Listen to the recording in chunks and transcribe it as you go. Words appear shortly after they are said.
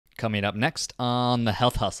Coming up next on The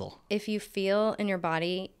Health Hustle. If you feel in your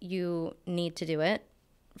body you need to do it,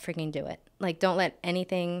 freaking do it. Like, don't let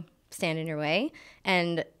anything stand in your way,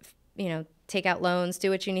 and, you know, take out loans,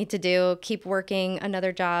 do what you need to do, keep working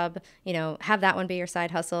another job, you know, have that one be your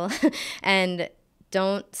side hustle and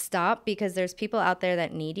don't stop, because there's people out there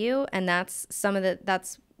that need you. And that's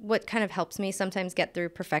what kind of helps me sometimes get through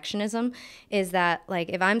perfectionism, is that, like,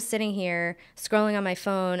 if I'm sitting here scrolling on my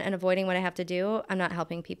phone and avoiding what I have to do, I'm not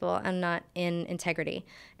helping people. I'm not in integrity.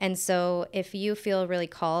 And so if you feel really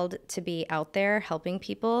called to be out there helping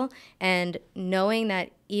people, and knowing that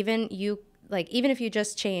even if you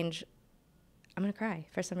just change, I'm going to cry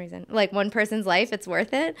for some reason, like, one person's life, it's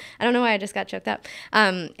worth it. I don't know why I just got choked up.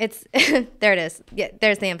 It's there it is. Yeah,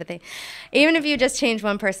 there's the empathy. Even if you just change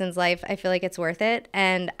one person's life, I feel like it's worth it.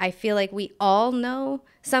 And I feel like we all know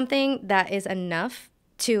something that is enough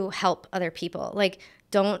to help other people. Like,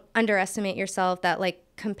 don't underestimate yourself, that, like,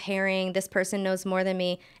 comparing, this person knows more than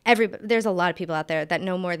me. There's a lot of people out there that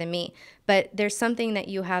know more than me, but there's something that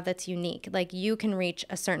you have that's unique. Like, you can reach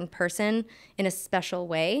a certain person in a special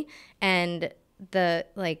way, and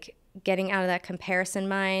getting out of that comparison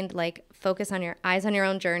mind, like, focus on your eyes on your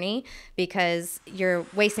own journey, because you're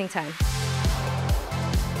wasting time.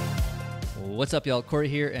 What's up, y'all? Corey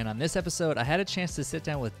here, and on this episode, I had a chance to sit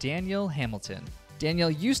down with Danielle Hamilton. Danielle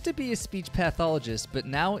used to be a speech pathologist, but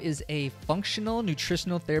now is a functional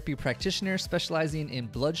nutritional therapy practitioner specializing in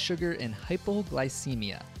blood sugar and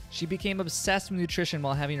hypoglycemia. She became obsessed with nutrition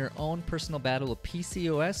while having her own personal battle with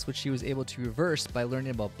PCOS, which she was able to reverse by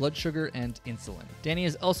learning about blood sugar and insulin. Danny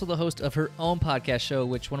is also the host of her own podcast show,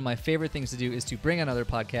 which one of my favorite things to do is to bring on other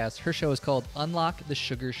podcasts. Her show is called Unlock the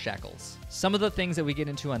Sugar Shackles. Some of the things that we get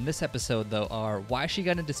into on this episode, though, are why she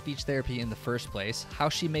got into speech therapy in the first place, how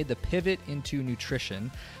she made the pivot into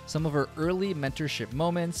nutrition, some of her early mentorship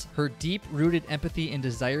moments, her deep-rooted empathy and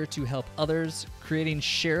desire to help others, creating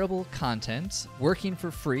shareable content, working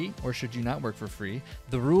for free, or should you not work for free,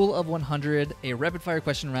 the rule of 100, a rapid-fire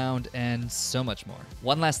question round, and so much more.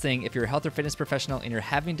 One last thing, if you're a health or fitness professional and you're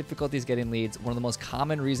having difficulties getting leads, one of the most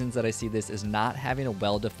common reasons that I see this is not having a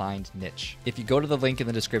well-defined niche. If you go to the link in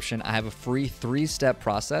the description, I have a free 3-step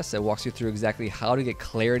process that walks you through exactly how to get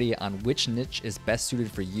clarity on which niche is best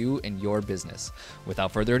suited for you and your business.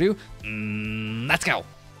 Without further ado, let's go.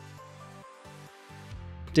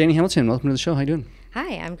 Danielle Hamilton, welcome to the show. How you doing?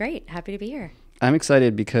 Hi, I'm great. Happy to be here. I'm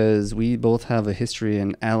excited because we both have a history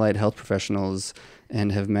in allied health professionals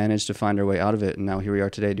and have managed to find our way out of it. And now here we are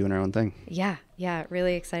today doing our own thing. Yeah,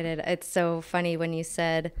 really excited. It's so funny when you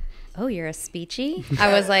said, oh, you're a speechy.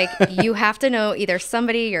 I was like, you have to know either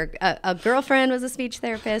somebody, a girlfriend was a speech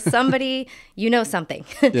therapist, somebody, you know something.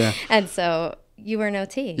 Yeah. And so you were an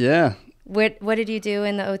OT. Yeah. What did you do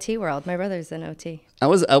in the OT world? My brother's an OT. I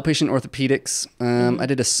was outpatient orthopedics. I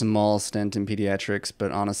did a small stint in pediatrics,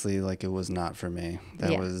 but honestly, like, it was not for me.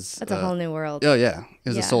 That's a whole new world. Oh yeah. It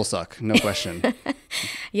was a soul suck. No question.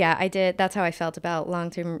 Yeah, I did. That's how I felt about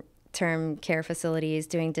long-term care facilities,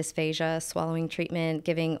 doing dysphagia, swallowing treatment,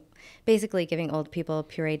 basically giving old people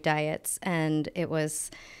pureed diets. And it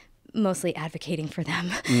was mostly advocating for them.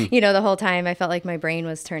 You know, the whole time I felt like my brain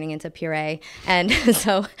was turning into puree. And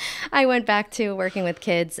so I went back to working with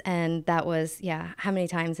kids, and that was, how many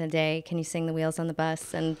times a day can you sing the wheels on the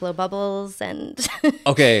bus and blow bubbles? And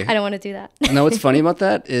okay. I don't want to do that. Now, what's funny about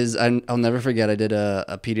that is I'll never forget, I did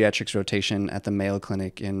a pediatrics rotation at the Mayo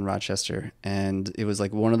Clinic in Rochester. And it was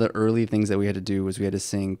like one of the early things that we had to do was we had to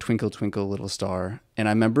sing Twinkle, Twinkle, Little Star. And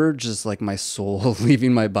I remember just like my soul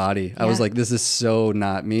leaving my body. I was like, this is so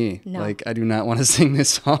not me. No. Like, I do not want to sing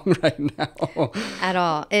this song right now. At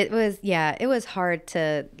all. It was hard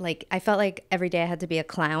to, like, I felt like every day I had to be a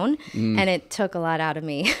clown, and it took a lot out of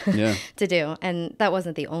me to do. And that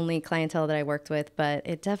wasn't the only clientele that I worked with, but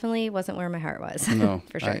it definitely wasn't where my heart was. No,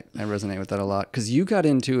 for sure. I resonate with that a lot. Because you got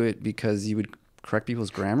into it because you would correct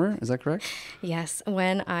people's grammar. Is that correct? Yes.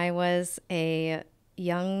 When I was a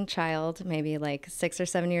young child, maybe like 6 or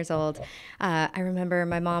 7 years old, I remember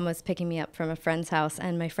my mom was picking me up from a friend's house,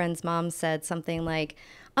 and my friend's mom said something like,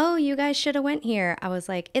 oh, you guys should have went here. I was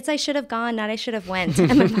like, it's I should have gone, not I should have went.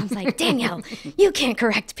 And my mom's like, Danielle, you can't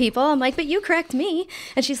correct people. I'm like, but you correct me.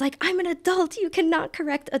 And she's like, I'm an adult. You cannot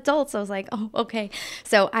correct adults. I was like, oh, okay.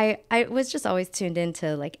 So I was just always tuned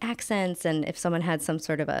into like accents. And if someone had some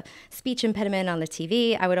sort of a speech impediment on the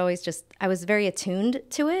TV, I was very attuned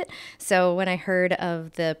to it. So when I heard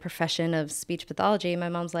of the profession of speech pathology, my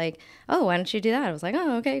mom's like, oh, why don't you do that? I was like,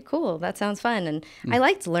 oh, okay, cool. That sounds fun. And I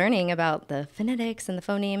liked learning about the phonetics and the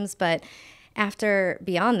phonemes, but after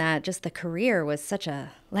beyond that, just the career was such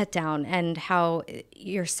a letdown, and how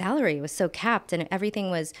your salary was so capped and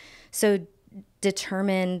everything was so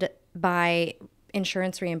determined by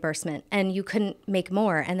insurance reimbursement, and you couldn't make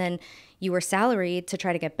more. And then you were salaried to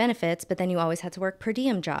try to get benefits, but then you always had to work per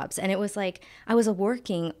diem jobs. And it was like I was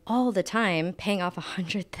working all the time, paying off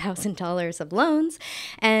 $100,000 of loans,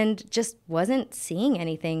 and just wasn't seeing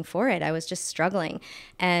anything for it. I was just struggling.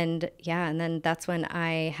 And yeah, and then that's when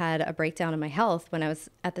I had a breakdown in my health when I was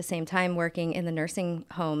at the same time working in the nursing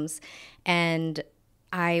homes. And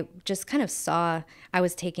I just kind of saw I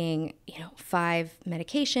was taking, 5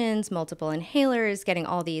 medications, multiple inhalers, getting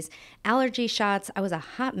all these allergy shots. I was a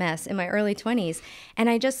hot mess in my early 20s. And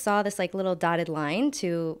I just saw this like little dotted line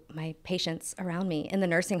to my patients around me in the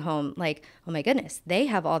nursing home. Like, oh my goodness, they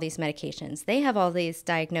have all these medications. They have all these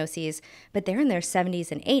diagnoses, but they're in their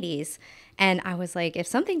 70s and 80s. And I was like, if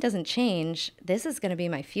something doesn't change, this is going to be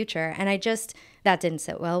my future. And that didn't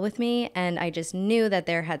sit well with me. And I just knew that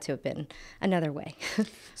there had to have been another way.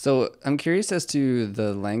 So I'm curious as to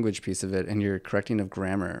the language piece of it and your correcting of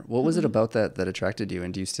grammar. What was it about that attracted you?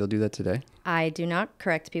 And do you still do that today? I do not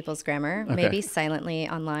correct people's grammar, Okay. maybe silently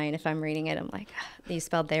online. If I'm reading it, I'm like, you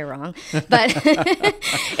spelled they wrong. But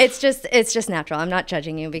it's just natural. I'm not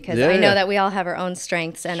judging you because I know that we all have our own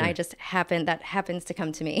strengths, and Sure. that happens to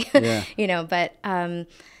come to me. Yeah. But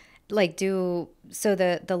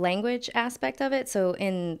the language aspect of it. So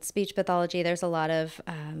in speech pathology, there's a lot of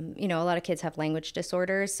kids have language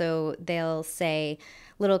disorders. So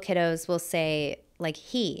little kiddos will say like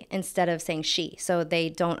he instead of saying she. So they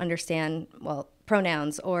don't understand,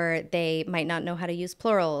 pronouns, or they might not know how to use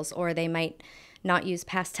plurals, or they might not use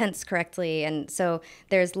past tense correctly. And so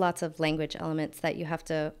there's lots of language elements that you have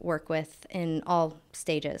to work with in all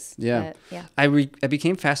stages. Yeah. I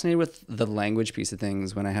became fascinated with the language piece of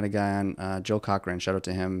things when I had a guy on, Joe Cochran, shout out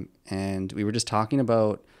to him. And we were just talking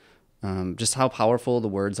about just how powerful the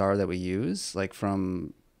words are that we use, like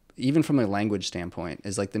even from a language standpoint,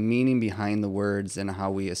 is like the meaning behind the words and how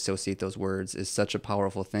we associate those words is such a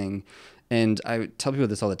powerful thing. And I tell people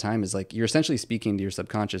this all the time, is like, you're essentially speaking to your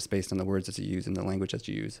subconscious based on the words that you use and the language that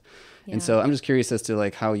you use. Yeah. And so I'm just curious as to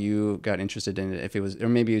like how you got interested in it, if it was, or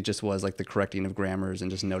maybe it just was like the correcting of grammars and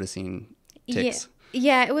just noticing ticks.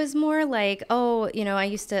 Yeah, it was more like, I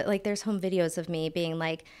used to, like, there's home videos of me being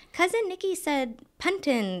like, Cousin Nikki said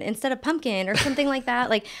puntin instead of pumpkin or something like that.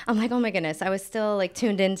 Like, I'm like, oh my goodness, I was still like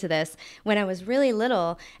tuned into this when I was really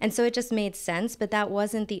little. And so it just made sense, but that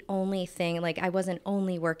wasn't the only thing. Like, I wasn't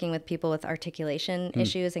only working with people with articulation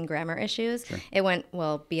issues and grammar issues. Sure. It went,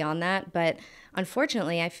 beyond that. But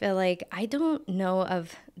unfortunately, I feel like I don't know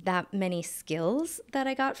of that many skills that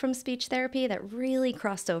I got from speech therapy that really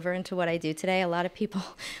crossed over into what I do today. A lot of people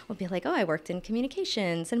will be like, oh, I worked in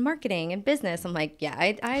communications and marketing and business. I'm like, yeah,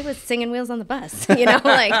 I was singing Wheels on the Bus,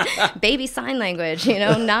 like baby sign language,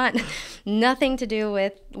 nothing to do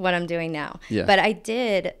with what I'm doing now. Yeah. But I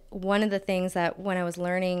did, one of the things that when I was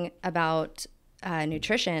learning about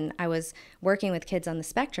nutrition, I was working with kids on the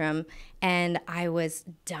spectrum, and I was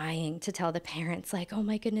dying to tell the parents, like, oh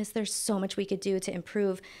my goodness, there's so much we could do to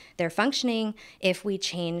improve their functioning if we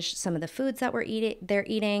change some of the foods that they're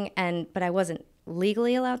eating. But I wasn't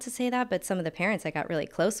legally allowed to say that, but some of the parents I got really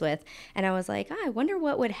close with, and I was like, I wonder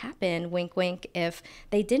what would happen, wink, wink, if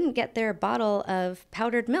they didn't get their bottle of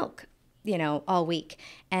powdered milk, all week.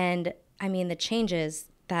 And I mean, the changes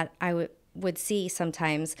that I would see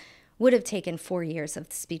sometimes would have taken 4 years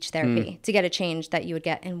of speech therapy to get a change that you would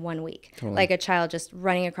get in 1 week. Totally. Like a child just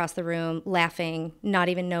running across the room, laughing, not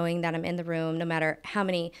even knowing that I'm in the room, no matter how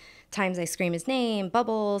many times I scream his name,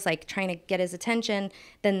 bubbles, like trying to get his attention.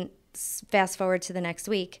 Then fast forward to the next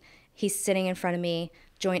week, he's sitting in front of me,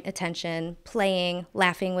 joint attention, playing,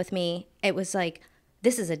 laughing with me. It was like,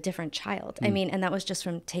 this is a different child. I mean, and that was just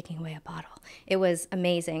from taking away a bottle. It was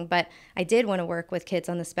amazing. But I did want to work with kids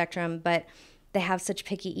on the spectrum, but they have such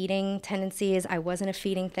picky eating tendencies. I wasn't a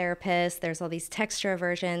feeding therapist. There's all these texture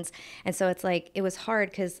aversions. And so it's like, it was hard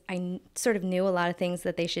because I sort of knew a lot of things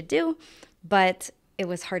that they should do, but it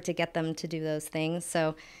was hard to get them to do those things.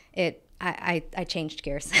 So I changed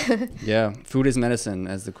gears. Yeah. Food is medicine,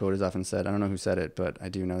 as the quote is often said. I don't know who said it, but I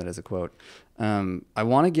do know that as a quote. I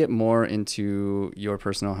want to get more into your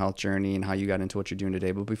personal health journey and how you got into what you're doing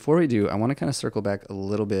today. But before we do, I want to kind of circle back a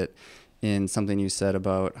little bit in something you said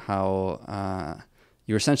about how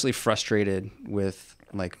you were essentially frustrated with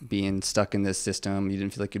like being stuck in this system. You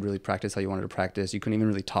didn't feel like you'd really practice how you wanted to practice. You couldn't even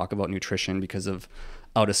really talk about nutrition because of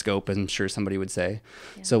out of scope, I'm sure somebody would say.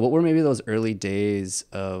 Yeah. So what were maybe those early days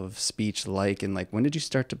of speech like, and like when did you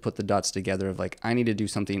start to put the dots together of like, I need to do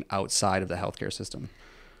something outside of the healthcare system?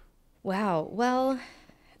 Wow. Well,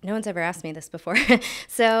 no one's ever asked me this before.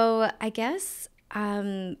 So I guess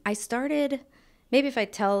I started maybe if I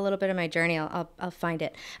tell a little bit of my journey, I'll find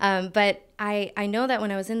it. But I know that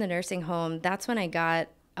when I was in the nursing home, that's when I got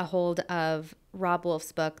a hold of Rob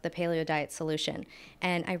Wolf's book, The Paleo Diet Solution.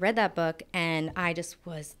 And I read that book and I just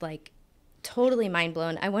was like totally mind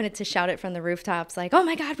blown. I wanted to shout it from the rooftops, like, oh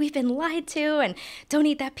my God, we've been lied to, and don't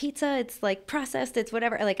eat that pizza. It's like processed, it's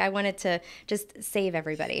whatever. Like I wanted to just save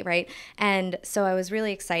everybody, right? And so I was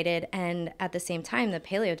really excited. And at the same time, the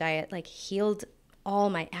paleo diet like healed all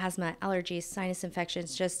my asthma, allergies, sinus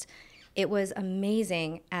infections. Just, it was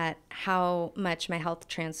amazing at how much my health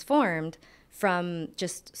transformed from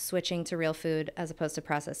just switching to real food as opposed to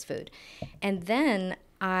processed food. And then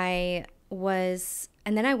I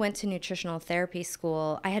went to nutritional therapy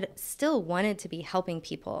school. I had still wanted to be helping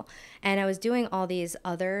people. And I was doing all these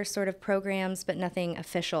other sort of programs, but nothing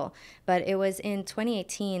official. But it was in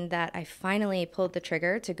 2018 that I finally pulled the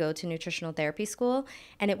trigger to go to nutritional therapy school.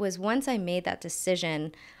 And it was once I made that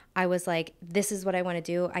decision, I was like, this is what I want to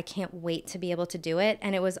do. I can't wait to be able to do it.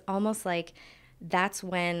 And it was almost like that's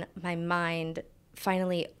when my mind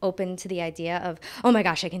finally opened to the idea of, oh my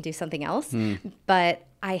gosh, I can do something else. But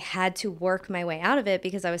I had to work my way out of it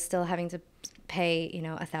because I was still having to pay,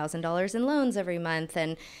 $1,000 in loans every month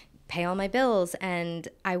and pay all my bills. And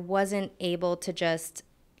I wasn't able to just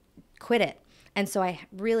quit it. And so I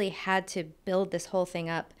really had to build this whole thing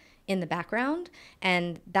up in the background.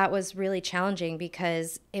 And that was really challenging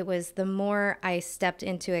because it was the more I stepped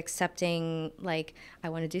into accepting, like, I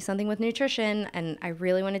want to do something with nutrition and I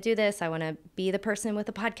really want to do this. I want to be the person with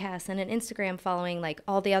a podcast and an Instagram following, like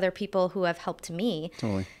all the other people who have helped me.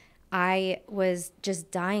 Totally. I was just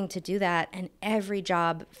dying to do that. And every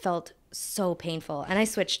job felt so painful. And I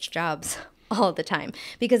switched jobs all the time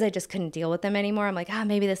because I just couldn't deal with them anymore. I'm like,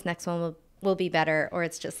 maybe this next one will be better. Or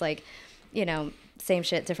it's just like, same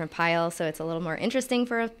shit, different pile. So it's a little more interesting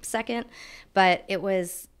for a second. But it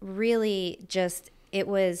was really just, it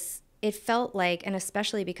felt like, and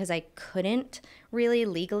especially because I couldn't really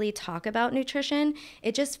legally talk about nutrition,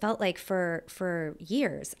 it just felt like for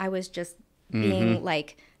years, I was just being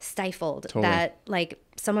like stifled. Totally. That like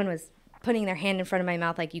someone was putting their hand in front of my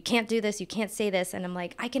mouth, like, you can't do this, you can't say this. And I'm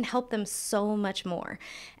like, I can help them so much more.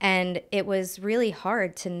 And it was really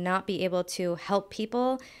hard to not be able to help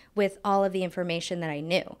people with all of the information that I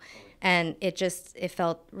knew. And it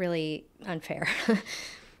felt really unfair.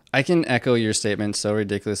 I can echo your statement so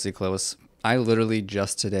ridiculously close. I literally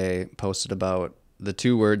just today posted about the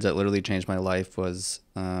 2 words that literally changed my life was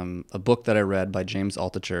a book that I read by James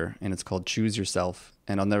Altucher, and it's called Choose Yourself.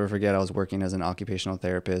 And I'll never forget, I was working as an occupational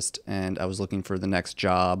therapist and I was looking for the next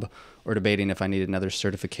job or debating if I needed another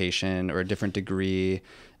certification or a different degree,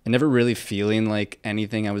 and never really feeling like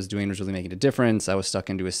anything I was doing was really making a difference. I was stuck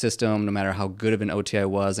into a system. No matter how good of an OT I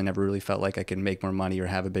was, I never really felt like I could make more money or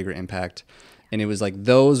have a bigger impact. And it was like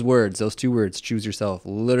those 2 words, choose yourself,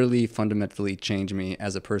 literally fundamentally changed me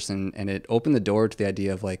as a person. And it opened the door to the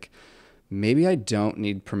idea of like, maybe I don't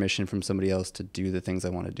need permission from somebody else to do the things I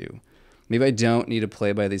want to do. Maybe I don't need to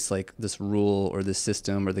play by this rule or this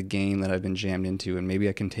system or the game that I've been jammed into, and maybe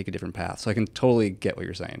I can take a different path. So I can totally get what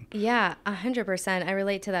you're saying. Yeah, 100%. I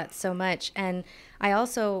relate to that so much. And I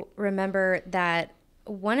also remember that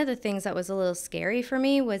one of the things that was a little scary for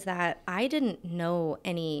me was that I didn't know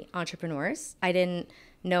any entrepreneurs. I didn't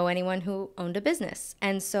know anyone who owned a business.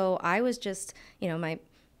 And so I was just, my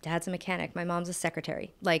dad's a mechanic, my mom's a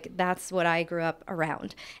secretary. Like, that's what I grew up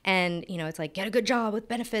around. And, it's like, get a good job with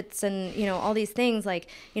benefits and, all these things. Like,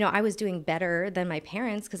 I was doing better than my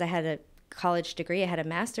parents because I had a college degree, I had a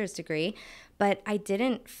master's degree, but I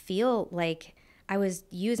didn't feel like I was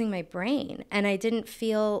using my brain, and I didn't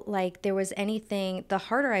feel like there was anything. The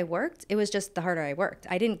harder I worked, it was just the harder I worked.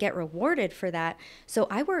 I didn't get rewarded for that. So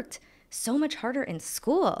I worked so much harder in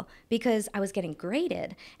school because I was getting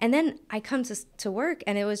graded. And then I come to work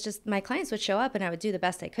and it was just my clients would show up and I would do the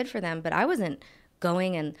best I could for them, but I wasn't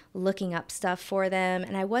going and looking up stuff for them.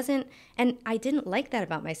 And I didn't like that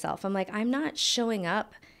about myself. I'm like, I'm not showing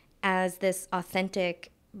up as this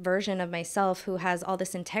authentic version of myself who has all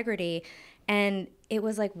this integrity. And it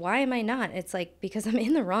was like, why am I not? It's like, because I'm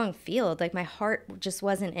in the wrong field. Like, my heart just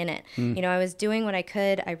wasn't in it. I was doing what I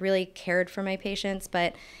could. I really cared for my patients,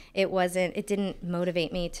 but it didn't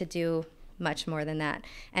motivate me to do much more than that.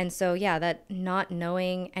 And so, yeah, that not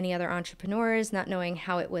knowing any other entrepreneurs, not knowing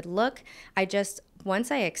how it would look,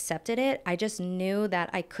 once I accepted it, I just knew that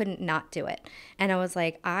I couldn't not do it. And I was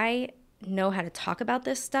like, I know how to talk about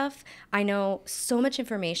this stuff. I know so much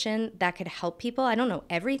information that could help people. I don't know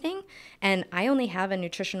everything. And I only have a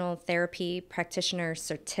nutritional therapy practitioner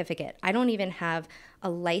certificate. I don't even have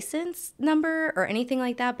a license number or anything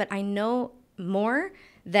like that, but I know more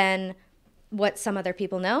than what some other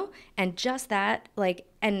people know. And just that, like,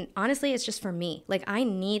 and honestly, it's just for me. Like, I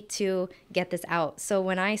need to get this out. So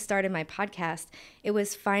when I started my podcast, it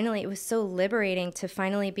was so liberating to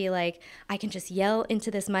finally be like, I can just yell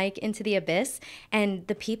into this mic, into the abyss. And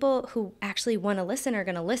the people who actually want to listen are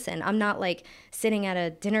going to listen. I'm not like sitting at a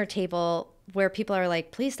dinner table where people are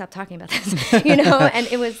like, please stop talking about this, you know? And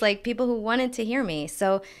it was like people who wanted to hear me.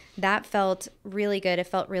 So that felt really good. It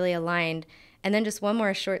felt really aligned. And then just one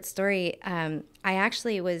more short story. I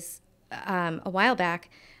actually was, a while back,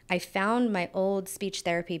 I found my old speech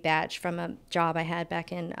therapy badge from a job I had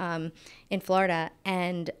back in Florida.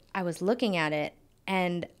 And I was looking at it,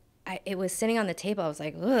 and it was sitting on the table. I was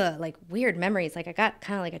like, ugh, like weird memories. Like I got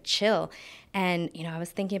kind of like a chill. And, you know, I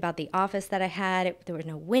was thinking about the office that I had. There were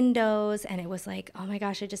no windows. And it was like, oh my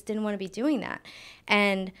gosh, I just didn't want to be doing that.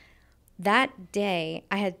 And that day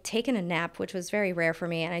I had taken a nap, which was very rare for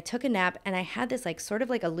me. And I took a nap, and I had this like sort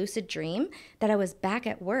of like a lucid dream that I was back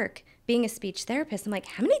at work being a speech therapist. I'm like,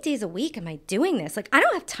 how many days a week am I doing this? Like, I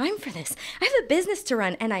don't have time for this. I have a business to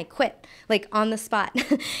run. And I quit like on the spot.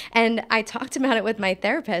 And I talked about it with my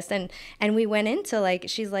therapist, and we went into like,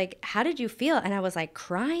 she's like, how did you feel? And I was like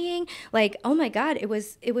crying, like, oh my God, it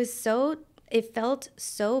felt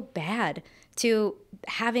so bad to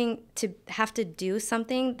have to do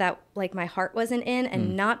something that like my heart wasn't in,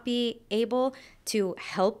 and not be able to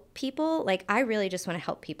help people. Like, I really just want to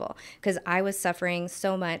help people because I was suffering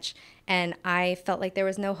so much, and I felt like there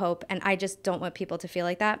was no hope, and I just don't want people to feel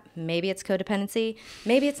like that. Maybe it's codependency,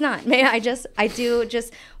 maybe it's not. I do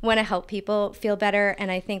just want to help people feel better,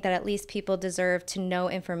 and I think that at least people deserve to know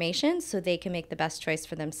information so they can make the best choice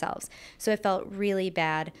for themselves. So it felt really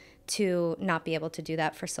bad to not be able to do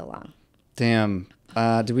that for so long. Damn.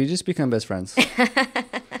 Did we just become best friends?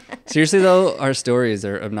 Seriously though, our stories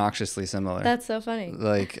are obnoxiously similar. That's so funny.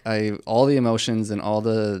 Like all the emotions and all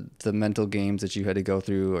the mental games that you had to go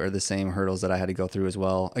through are the same hurdles that I had to go through as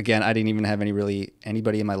well. Again, I didn't even have anybody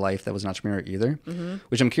in my life that was an entrepreneur either,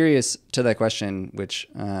 which I'm curious to that question, which,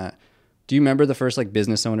 do you remember the first like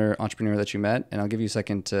business owner entrepreneur that you met? And I'll give you a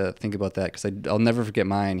second to think about that, because I'll never forget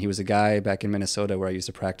mine. He was a guy back in Minnesota where I used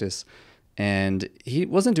to practice. And he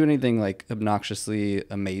wasn't doing anything like obnoxiously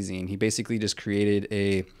amazing. He basically just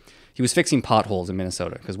he was fixing potholes in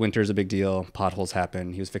Minnesota because winter is a big deal. Potholes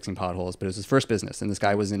happen. He was fixing potholes, but it was his first business. And this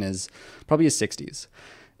guy was in probably his 60s.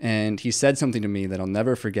 And he said something to me that I'll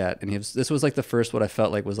never forget. And this was like the first, what I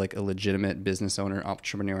felt like was like a legitimate business owner,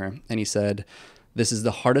 entrepreneur. And he said, "This is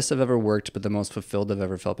the hardest I've ever worked, but the most fulfilled I've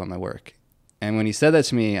ever felt by my work." And when he said that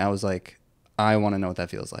to me, I was like, I want to know what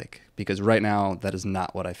that feels like, because right now that is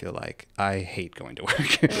not what I feel like. I hate going to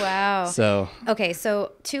work. Wow. Okay,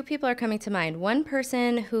 so two people are coming to mind. One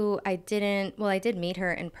person who I did meet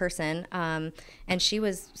her in person, and she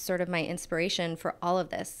was sort of my inspiration for all of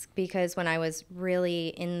this, because when I was really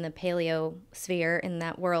in the paleo sphere, in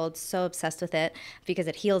that world, so obsessed with it because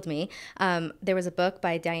it healed me, there was a book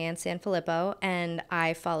by Diane Sanfilippo, and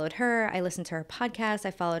I followed her. I listened to her podcast.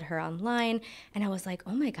 I followed her online, and I was like,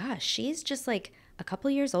 oh my gosh, she's just like a couple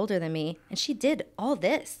years older than me, and she did all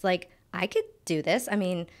this. Like, I could do this. I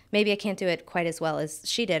mean, maybe I can't do it quite as well as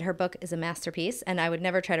she did. Her book is a masterpiece, and I would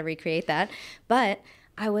never try to recreate that. But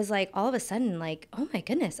I was like, all of a sudden, like, oh my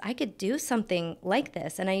goodness, I could do something like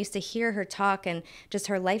this. And I used to hear her talk, and just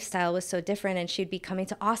her lifestyle was so different, and she'd be coming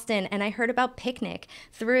to Austin. And I heard about Picnic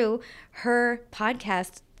through her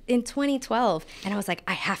podcast in 2012, and I was like,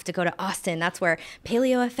 I have to go to Austin. That's where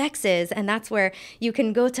Paleo FX is, and that's where you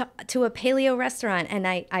can go to a paleo restaurant. And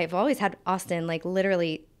I've always had Austin like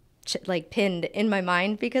literally like pinned in my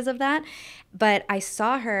mind because of that. But I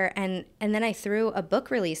saw her, and then I threw a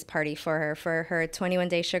book release party for her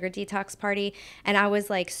 21-day sugar detox party, and I was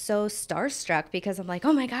like so starstruck because I'm like,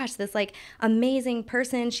 oh my gosh, this like amazing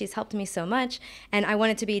person, she's helped me so much, and I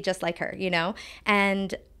wanted to be just like her, you know.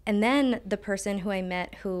 And then the person who I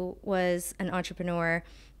met, who was an entrepreneur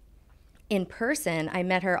in person, I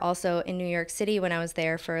met her also in New York City when I was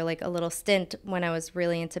there for like a little stint when I was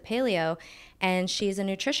really into paleo. And she's a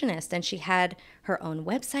nutritionist, and she had her own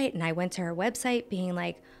website. And I went to her website being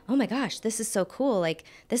like, oh my gosh, this is so cool. Like,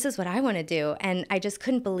 this is what I want to do. And I just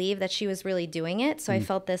couldn't believe that she was really doing it. So I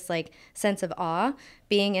felt this like sense of awe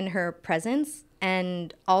being in her presence,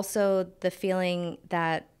 and also the feeling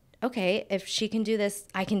that, okay, if she can do this,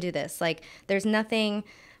 I can do this. Like, there's nothing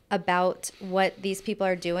about what these people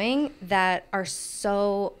are doing that are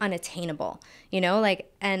so unattainable, you know,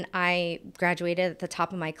 like, and I graduated at the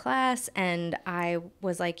top of my class, and I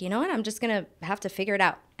was like, you know what, I'm just going to have to figure it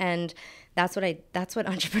out. And that's what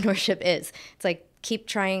entrepreneurship is. It's like, keep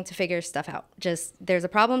trying to figure stuff out. Just, there's a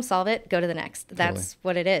problem, solve it, go to the next. That's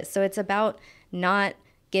what it is. So it's about not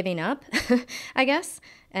giving up, I guess.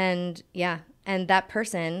 And yeah. And that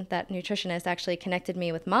person, that nutritionist, actually connected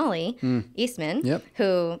me with Molly Eastman, Yep.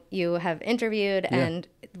 who you have interviewed, Yeah. and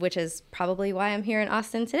which is probably why I'm here in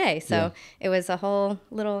Austin today. So it was a whole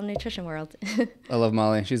little nutrition world. I love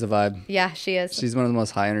Molly. She's a vibe. Yeah, she is. She's one of the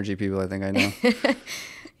most high energy people I think I know.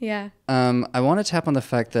 Yeah. I want to tap on the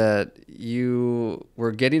fact that you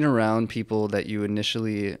were getting around people that you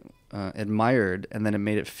initially admired, and then it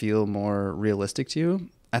made it feel more realistic to you.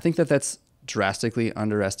 I think that that's drastically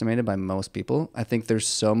underestimated by most people. I think there's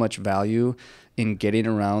so much value in getting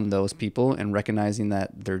around those people and recognizing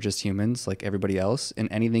that they're just humans like everybody else,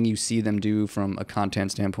 and anything you see them do from a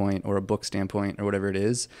content standpoint or a book standpoint or whatever it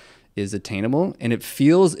is attainable. And it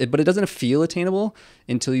feels it, but it doesn't feel attainable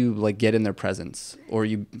until you like get in their presence or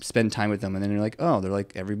you spend time with them, and then you're like, oh, they're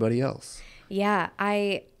like everybody else. Yeah,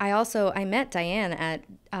 I met Diane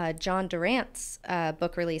at John Durant's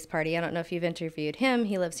book release party. I don't know if you've interviewed him.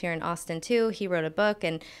 He lives here in Austin too. He wrote a book,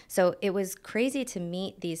 and so it was crazy to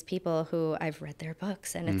meet these people who I've read their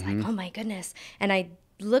books, and it's like, oh my goodness. And I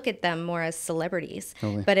look at them more as celebrities,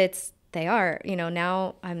 Totally. but they are,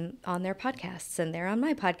 now I'm on their podcasts and they're on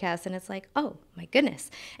my podcast, and it's like, oh my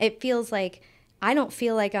goodness. It feels like I don't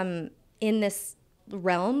feel like I'm in this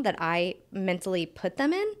realm that I mentally put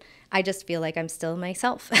them in. I just feel like I'm still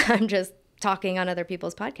myself. I'm just talking on other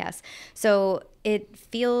people's podcasts. So it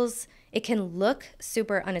can look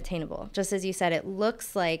super unattainable. Just as you said, it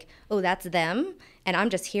looks like, oh, that's them, and I'm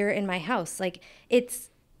just here in my house. Like it's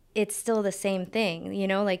still the same thing,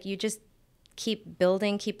 like you just keep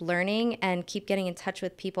building, keep learning, and keep getting in touch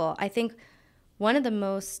with people. I think one of the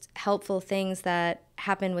most helpful things that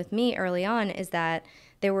happened with me early on is that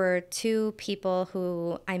there were two people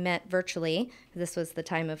who I met virtually. This was the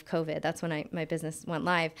time of COVID. That's when my business went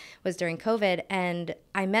live, was during COVID. And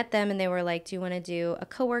I met them and they were like, do you want to do a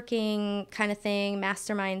co-working kind of thing,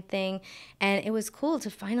 mastermind thing? And it was cool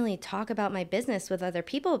to finally talk about my business with other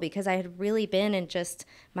people, because I had really been in just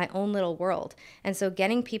my own little world. And so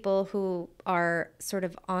getting people who are sort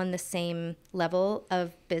of on the same level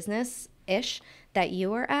of business-ish that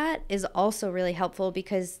you are at is also really helpful,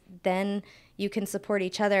 because then you can support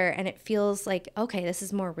each other and it feels like, okay, this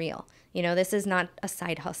is more real. This is not a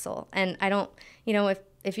side hustle. And I don't,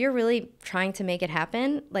 if you're really trying to make it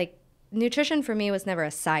happen, like nutrition for me was never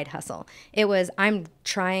a side hustle. It was, I'm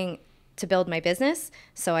trying to build my business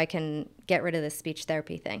so I can get rid of this speech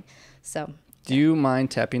therapy thing. So. Do you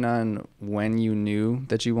mind tapping on when you knew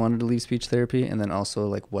that you wanted to leave speech therapy, and then also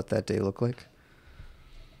like what that day looked like?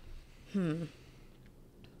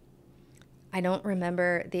 I don't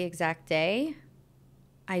remember the exact day.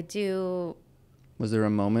 I do. Was there a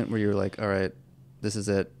moment where you were like, all right, this is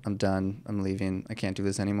it. I'm done. I'm leaving. I can't do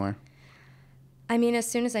this anymore. I mean, as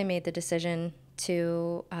soon as I made the decision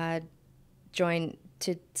to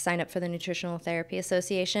sign up for the Nutritional Therapy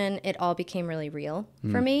Association, it all became really real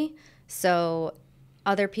for me. So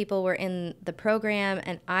other people were in the program,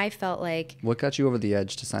 and I felt like... What got you over the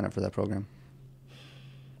edge to sign up for that program?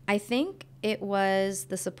 I think it was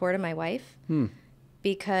the support of my wife,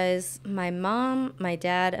 because my mom, my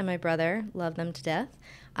dad, and my brother, love them to death.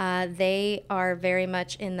 They are very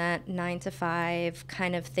much in that 9-to-5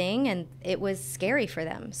 kind of thing, and it was scary for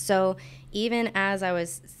them. So even as I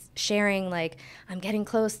was sharing, like, I'm getting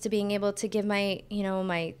close to being able to give my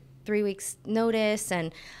 3 weeks notice,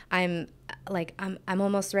 and I'm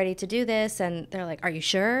almost ready to do this, and they're like, are you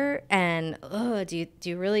sure? And do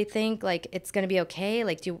you really think like it's gonna be okay?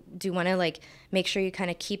 Like do you want to like make sure you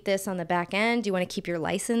kind of keep this on the back end? Do you want to keep your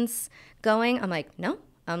license going? I'm like, no,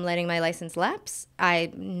 I'm letting my license lapse.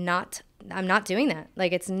 I'm not doing that.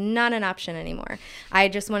 Like, it's not an option anymore. I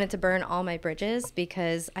just wanted to burn all my bridges,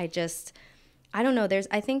 because I don't know.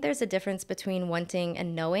 I think there's a difference between wanting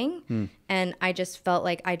and knowing. And I just felt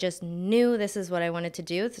like I just knew this is what I wanted to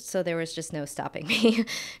do. So there was just no stopping me,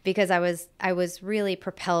 because I was really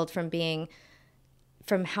propelled from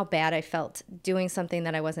how bad I felt doing something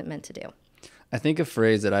that I wasn't meant to do. I think a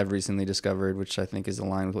phrase that I've recently discovered, which I think is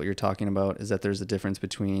aligned with what you're talking about, is that there's a difference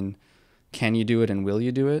between can you do it and will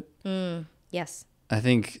you do it? Yes. I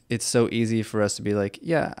think it's so easy for us to be like,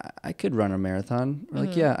 yeah, I could run a marathon, or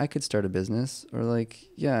like, yeah, I could start a business, or like,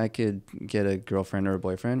 yeah, I could get a girlfriend or a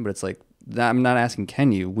boyfriend. But it's like, I'm not asking,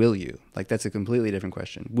 can you, will you? Like, that's a completely different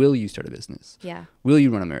question. Will you start a business? Yeah. Will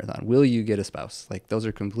you run a marathon? Will you get a spouse? Like, those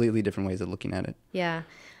are completely different ways of looking at it. Yeah.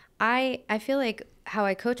 I feel like how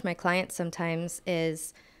I coach my clients sometimes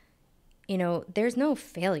is, there's no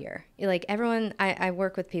failure. Like everyone, I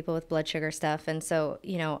work with people with blood sugar stuff. And so,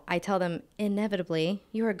 I tell them inevitably,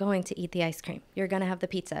 you are going to eat the ice cream. You're going to have the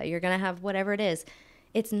pizza. You're going to have whatever it is.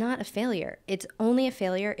 It's not a failure. It's only a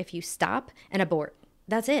failure if you stop and abort.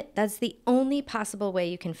 That's it. That's the only possible way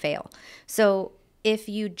you can fail. So if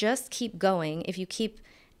you just keep going,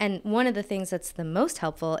 and one of the things that's the most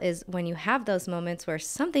helpful is when you have those moments where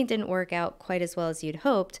something didn't work out quite as well as you'd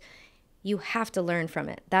hoped, you have to learn from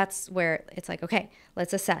it. That's where it's like, okay,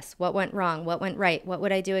 let's assess what went wrong, what went right, what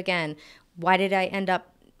would I do again? Why did I end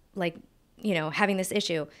up having this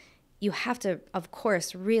issue? You have to, of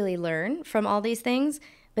course, really learn from all these things.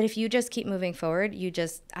 But if you just keep moving forward,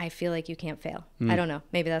 I feel like you can't fail. I don't know.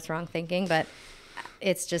 Maybe that's wrong thinking, but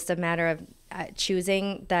it's just a matter of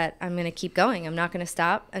choosing that I'm going to keep going. I'm not going to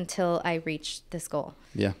stop until I reach this goal.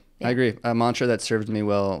 Yeah. I agree. A mantra that served me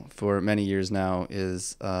well for many years now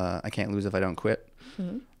is I can't lose if I don't quit.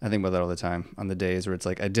 Mm-hmm. I think about that all the time on the days where it's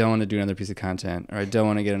like, I don't want to do another piece of content, or I don't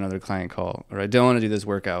want to get another client call, or I don't want to do this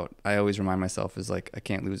workout. I always remind myself is like, I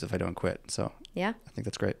can't lose if I don't quit. So yeah, I think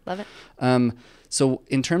that's great. Love it. So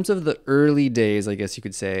in terms of the early days, I guess you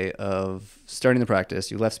could say, of starting the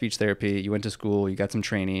practice, you left speech therapy, you went to school, you got some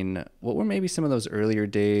training. What were maybe some of those earlier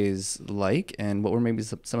days like? And what were maybe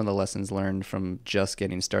some of the lessons learned from just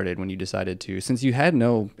getting started when you decided to, since you had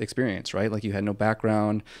no experience, right? Like you had no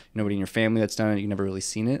background, nobody in your family that's done it, you never really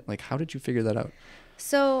seen it. Like, how did you figure that out?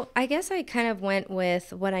 So I guess I kind of went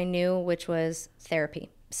with what I knew, which was therapy.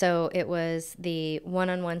 So it was the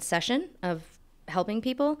one-on-one session of helping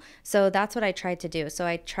people. So that's what I tried to do. So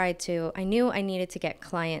I knew I needed to get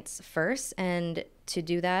clients first. And to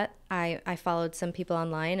do that, I followed some people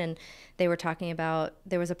online, and they were talking about,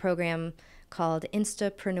 there was a program called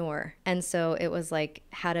Instapreneur. And so it was like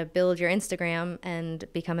how to build your Instagram and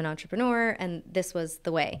become an entrepreneur. And this was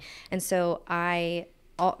the way. And so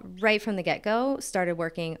right from the get-go, started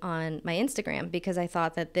working on my Instagram, because I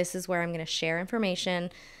thought that this is where I'm going to share information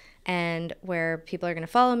and where people are going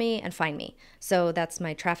to follow me and find me. So that's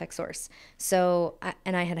my traffic source. So, I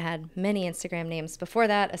had many Instagram names before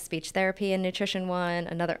that, a speech therapy and nutrition one,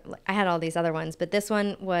 I had all these other ones, but this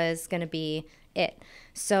one was going to be it.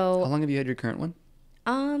 So how long have you had your current one?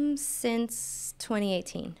 Since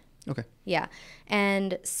 2018. Okay. Yeah.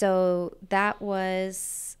 And so that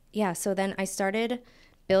was, so then I started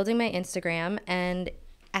building my Instagram, and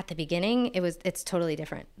at the beginning, it's totally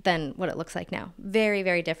different than what it looks like now. Very,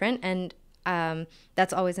 very different. And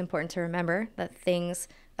that's always important to remember, that things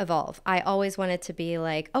evolve. I always wanted to be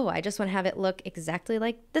like, oh, I just want to have it look exactly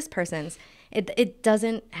like this person's. It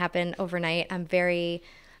doesn't happen overnight.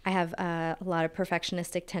 I have a lot of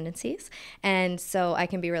perfectionistic tendencies. And so I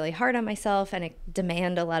can be really hard on myself and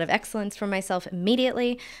demand a lot of excellence from myself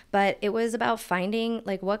immediately. But it was about finding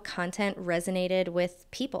like what content resonated with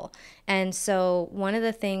people. And so one of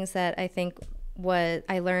the things that I think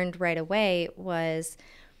I learned right away was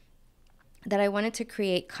that I wanted to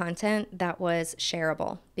create content that was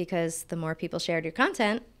shareable, because the more people shared your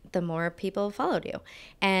content, the more people followed you.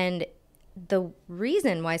 And the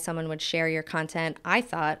reason why someone would share your content, I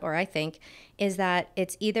think, is that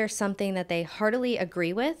it's either something that they heartily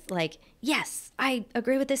agree with, like, yes, I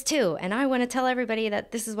agree with this too, and I want to tell everybody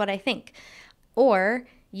that this is what I think. Or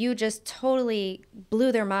you just totally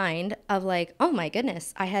blew their mind of like, oh my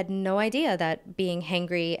goodness, I had no idea that being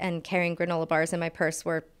hangry and carrying granola bars in my purse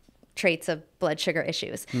were traits of blood sugar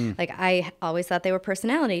issues. Like, I always thought they were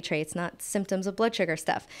personality traits, not symptoms of blood sugar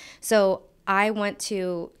stuff. So I want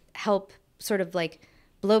to help sort of like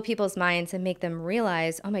blow people's minds and make them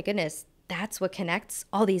realize, oh my goodness, that's what connects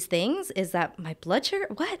all these things, is that my blood sugar?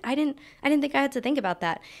 What? I didn't think I had to think about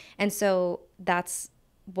that. And so that's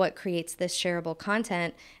what creates this shareable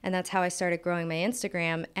content. And that's how I started growing my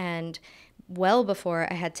Instagram. And well before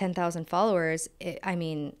I had 10,000 followers,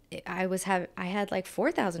 I had like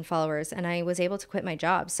 4,000 followers, and I was able to quit my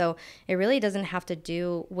job. So it really doesn't have to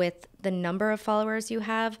do with the number of followers you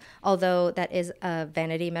have, although that is a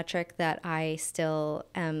vanity metric that I still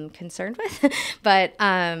am concerned with. But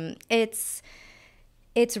it's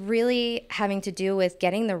really having to do with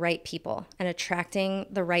getting the right people and attracting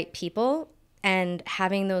the right people, and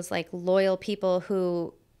having those like loyal people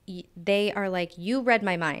who they are like, you read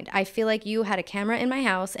my mind. I feel like you had a camera in my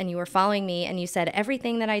house and you were following me and you said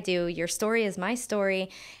everything that I do, your story is my story,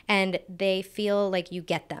 and they feel like you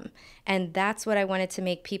get them. And that's what I wanted to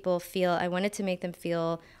make people feel. I wanted to make them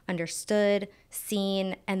feel understood,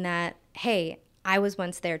 seen, and that, hey, I was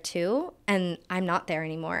once there too, and I'm not there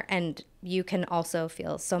anymore. And you can also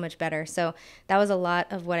feel so much better. So that was a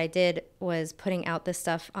lot of what I did, was putting out this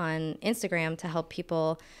stuff on Instagram to help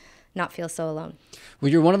people not feel so alone. Well,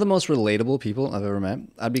 you're one of the most relatable people I've ever met.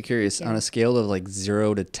 I'd be curious, on a scale of like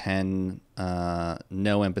 0 to 10,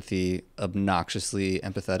 no empathy, obnoxiously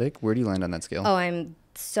empathetic, where do you land on that scale? Oh, I'm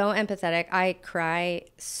so empathetic. I cry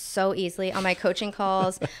so easily on my coaching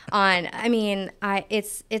calls.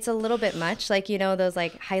 It's a little bit much. Like, you know, those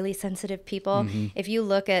like highly sensitive people. If you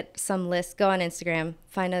look at some list, go on Instagram,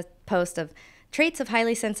 find a post of traits of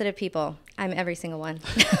highly sensitive people. I'm every single one.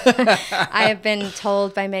 I have been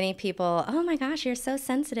told by many people, oh my gosh, you're so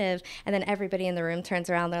sensitive. And then everybody in the room turns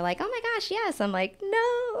around. They're like, oh my gosh, yes. I'm like,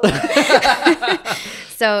 no.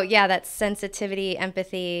 So yeah, that sensitivity,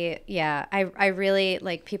 empathy. Yeah, I really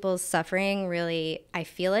like people's suffering. Really, I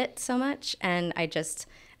feel it so much. And I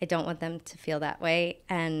don't want them to feel that way.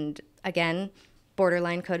 And again,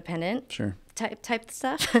 borderline codependent type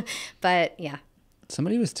stuff. But yeah.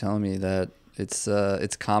 Somebody was telling me that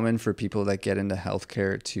it's common for people that get into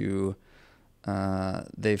healthcare to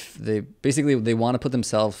they basically want to put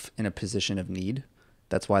themselves in a position of need.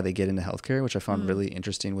 That's why they get into healthcare, which I found really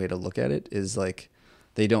interesting way to look at it, is like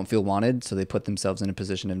they don't feel wanted, so they put themselves in a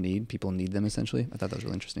position of need. People need them, essentially. I thought that was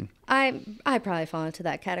really interesting. I probably fall into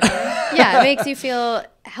that category. Yeah, it makes you feel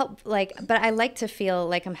but I like to feel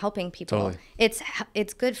like I'm helping people. Totally.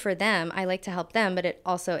 It's good for them. I like to help them, but it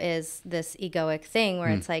also is this egoic thing where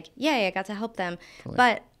it's like, yay, I got to help them. Totally.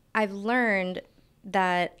 But I've learned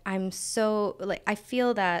that I'm so I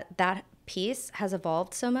feel that piece has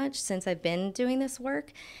evolved so much since I've been doing this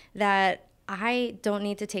work that I don't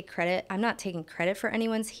need to take credit. I'm not taking credit for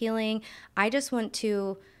anyone's healing. I just want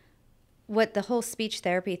to, what the whole speech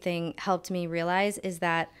therapy thing helped me realize is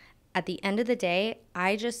that at the end of the day,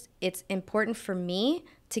 it's important for me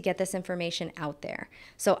to get this information out there.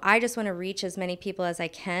 So I just want to reach as many people as I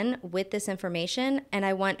can with this information. And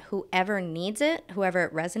I want whoever needs it, whoever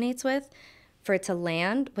it resonates with, for it to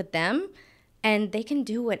land with them. And they can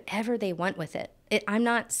do whatever they want with it. I'm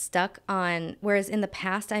not stuck on, whereas in the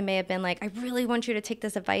past I may have been like, I really want you to take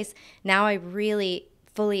this advice. Now I really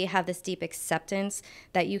fully have this deep acceptance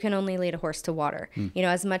that you can only lead a horse to water. You know,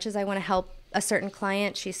 as much as I want to help a certain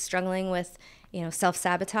client, she's struggling with, you know,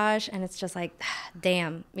 self-sabotage, and it's just like,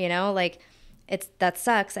 damn, you know, like that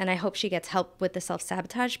sucks. And I hope she gets help with the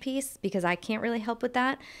self-sabotage piece because I can't really help with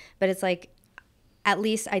that. But it's like, at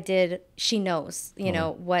least she knows, you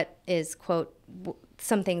know, what is, quote,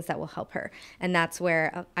 some things that will help her. And that's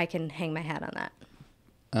where I can hang my hat on that.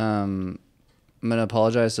 I'm going to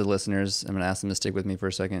apologize to the listeners. I'm going to ask them to stick with me for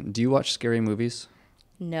a second. Do you watch scary movies?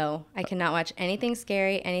 No, I cannot watch anything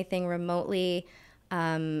scary, anything remotely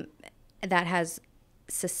that has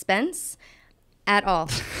suspense at all.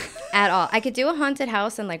 At all. I could do a haunted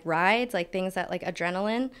house and like rides, like things that like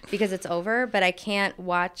adrenaline because it's over, but I can't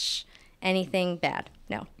watch anything bad.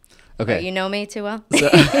 No. Okay. But you know me too well. So,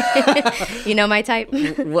 you know my type.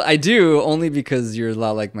 Well, I do, only because you're a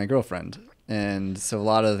lot like my girlfriend. And so a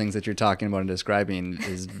lot of the things that you're talking about and describing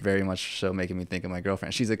is very much so making me think of my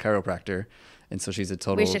girlfriend. She's a chiropractor, and so she's a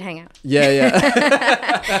total... We should hang out.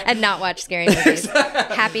 Yeah. And not watch scary movies.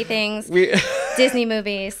 Happy things, Disney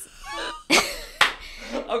movies.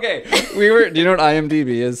 Okay, do you know what IMDb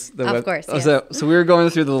is? Of course, yes. So we were going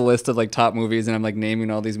through the list of like top movies, and I'm like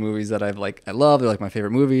naming all these movies that I love. They're like my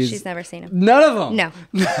favorite movies. She's never seen them. None of them. No.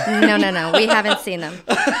 No. We haven't seen them.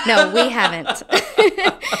 No, we haven't.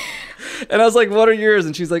 And I was like, what are yours?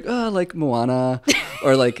 And she's like, oh, like Moana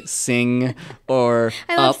or like Sing or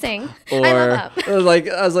I love Up, Sing. Or I love Up.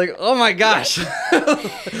 I was like, oh my gosh.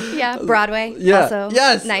 Yeah, Broadway. Yeah. Also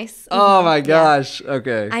yes. Nice. Oh my gosh. Yeah.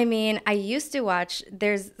 Okay. I mean, I used to watch,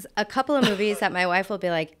 there's a couple of movies that my wife will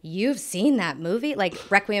be like, you've seen that movie?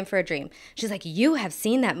 Like Requiem for a Dream. She's like, you have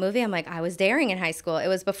seen that movie? I'm like, I was daring in high school. It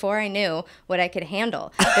was before I knew what I could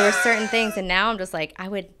handle. There were certain things, and now I'm just like, I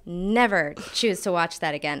would never choose to watch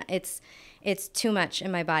that again. It's too much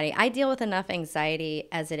in my body. I deal with enough anxiety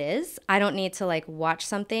as it is. I don't need to like watch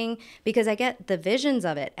something because I get the visions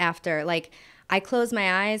of it after. Like I close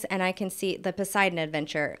my eyes and I can see the Poseidon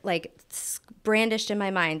Adventure, like brandished in my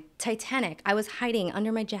mind. Titanic. I was hiding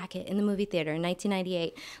under my jacket in the movie theater in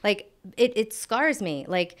 1998. Like it scars me.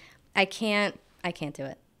 Like I can't do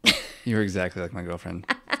it. You're exactly like my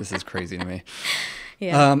girlfriend. This is crazy to me.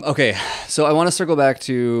 Yeah. Okay, so I want to circle back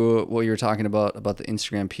to what you were talking about the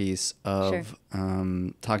Instagram piece of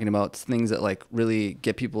talking about things that like really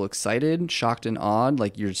get people excited, shocked and awed,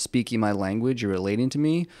 like you're speaking my language, you're relating to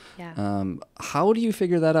me. Yeah. How do you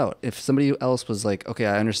figure that out? If somebody else was like, okay,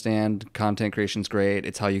 I understand content creation's great,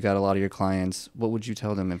 it's how you got a lot of your clients, what would you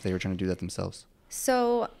tell them if they were trying to do that themselves?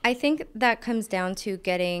 So I think that comes down to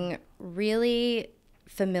getting really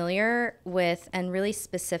familiar with and really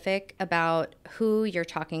specific about who you're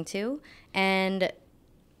talking to. And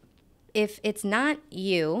if it's not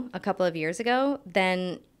you a couple of years ago,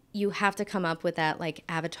 then you have to come up with that like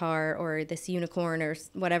avatar or this unicorn or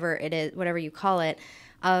whatever it is, whatever you call it,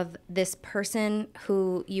 of this person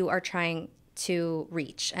who you are trying to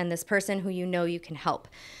reach and this person who you know you can help.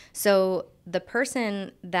 So the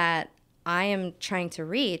person that I am trying to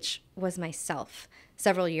reach was myself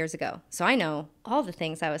several years ago. So I know all the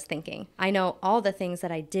things I was thinking. I know all the things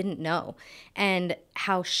that I didn't know and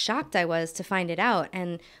how shocked I was to find it out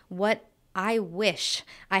and what I wish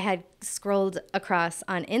I had scrolled across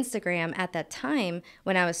on Instagram at that time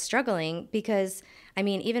when I was struggling, because I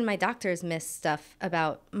mean, even my doctors missed stuff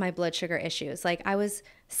about my blood sugar issues. Like I was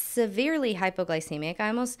severely hypoglycemic. I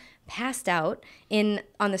almost passed out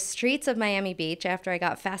on the streets of Miami Beach after I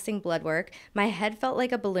got fasting blood work. My head felt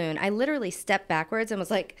like a balloon. I literally stepped backwards and was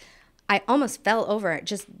like, I almost fell over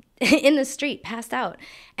just in the street, passed out.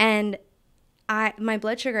 And my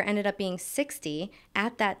blood sugar ended up being 60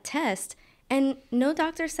 at that test, and no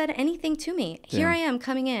doctor said anything to me. Here I am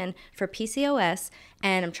coming in for PCOS,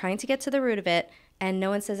 and I'm trying to get to the root of it, and no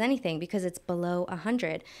one says anything because it's below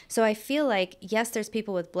 100. So I feel like, yes, there's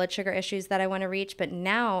people with blood sugar issues that I want to reach, but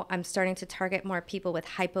now I'm starting to target more people with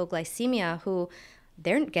hypoglycemia who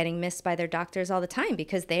they're getting missed by their doctors all the time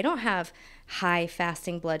because they don't have high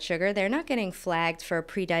fasting blood sugar. They're not getting flagged for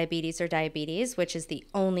prediabetes or diabetes, which is the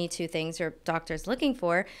only two things your doctor's looking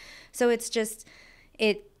for. So it's just,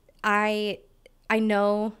 I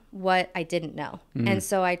know what I didn't know. And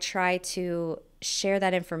so I try to share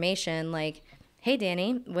that information like, hey,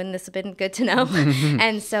 Danny, wouldn't this have been good to know?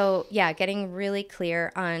 And so, yeah, getting really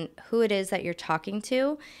clear on who it is that you're talking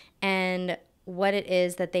to and what it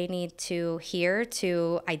is that they need to hear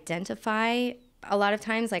to identify. A lot of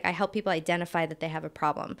times, like I help people identify that they have a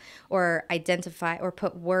problem or identify or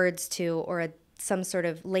put words to or some sort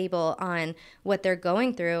of label on what they're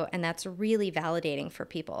going through. And that's really validating for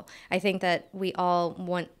people. I think that we all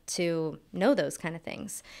want to know those kind of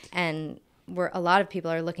things. And a lot of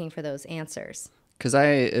people are looking for those answers. Because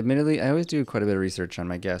I always do quite a bit of research on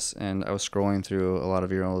my guests, and I was scrolling through a lot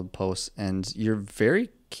of your old posts, and you're very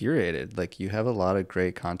curated. Like you have a lot of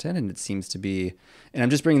great content, and it seems to be, and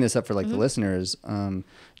I'm just bringing this up for like the listeners.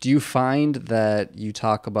 Do you find that you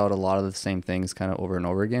talk about a lot of the same things kind of over and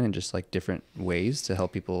over again in just like different ways to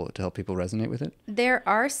help people resonate with it? There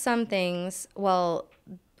are some things, well,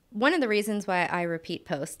 one of the reasons why I repeat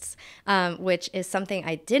posts, which is something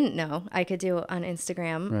I didn't know I could do on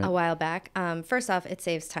Instagram a while back. First off, it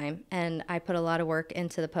saves time, and I put a lot of work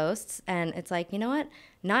into the posts, and it's like, you know what?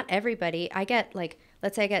 Not everybody, I get like,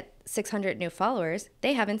 let's say I get 600 new followers,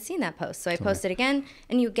 they haven't seen that post. So I post it again,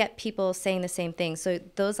 and you get people saying the same thing. So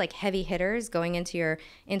those like heavy hitters going into your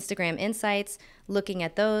Instagram insights, looking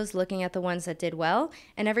at the ones that did well,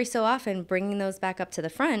 and every so often bringing those back up to the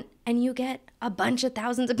front, and you get a bunch of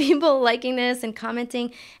thousands of people liking this and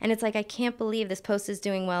commenting. And it's like, I can't believe this post is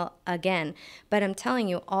doing well again. But I'm telling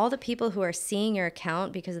you, all the people who are seeing your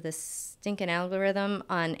account because of this stinking algorithm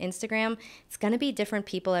on Instagram, it's going to be different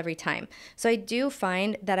people every time. So I do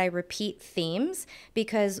find that I repeat themes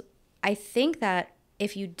because I think that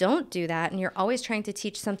if you don't do that and you're always trying to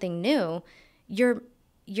teach something new, you're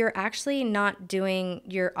actually not doing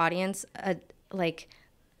your audience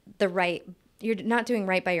you're not doing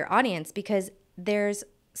right by your audience, because there's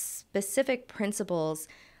specific principles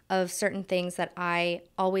of certain things that I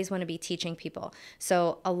always want to be teaching people.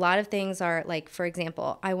 So a lot of things are like, for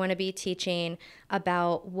example, I want to be teaching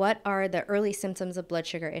about what are the early symptoms of blood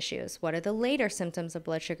sugar issues? What are the later symptoms of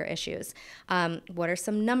blood sugar issues? What are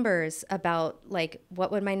some numbers about, like,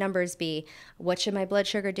 what would my numbers be? What should my blood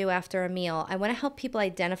sugar do after a meal? I want to help people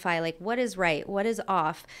identify, like, what is right? What is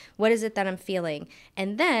off? What is it that I'm feeling?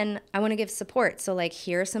 And then I want to give support. So, like,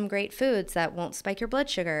 here are some great foods that won't spike your blood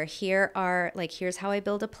sugar. Here's how I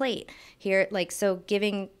build a plate. Here, like, so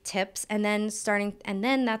giving tips, and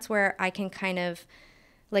then that's where I can kind of,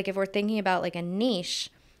 like, if we're thinking about like a niche,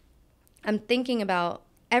 I'm thinking about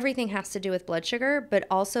everything has to do with blood sugar, but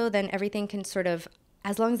also then everything can sort of,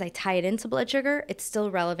 as long as I tie it into blood sugar, it's still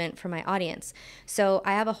relevant for my audience. So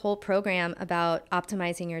I have a whole program about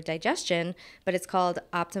optimizing your digestion, but it's called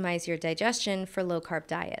Optimize Your Digestion for Low Carb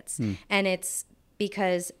Diets. And it's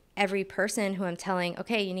because every person who I'm telling,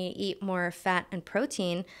 okay, you need to eat more fat and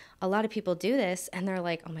protein, a lot of people do this and they're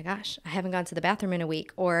like, oh my gosh, I haven't gone to the bathroom in a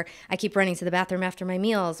week, or I keep running to the bathroom after my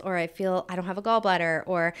meals, or I feel I don't have a gallbladder,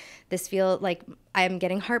 or this feel like I'm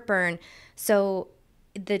getting heartburn. So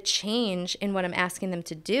the change in what I'm asking them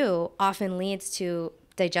to do often leads to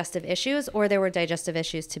digestive issues, or there were digestive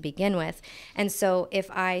issues to begin with. And so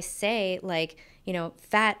if I say, like, you know,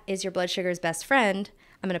 fat is your blood sugar's best friend,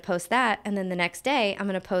 I'm going to post that. And then the next day, I'm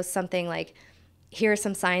going to post something like, here are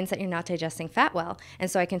some signs that you're not digesting fat well.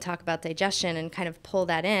 And so I can talk about digestion and kind of pull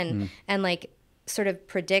that in and like sort of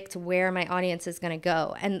predict where my audience is going to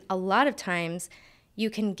go. And a lot of times you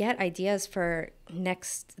can get ideas for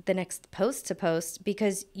the next post to post,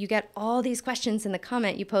 because you get all these questions in the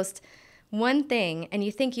comment. You post one thing and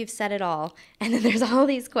you think you've said it all, and then there's all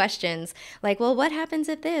these questions like, well, what happens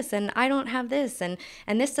if this, and I don't have this, and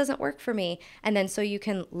this doesn't work for me. And then so you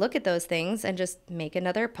can look at those things and just make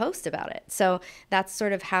another post about it. So that's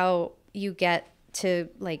sort of how you get to,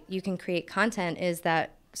 like, you can create content, is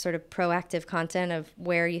that sort of proactive content of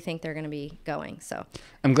where you think they're going to be going. So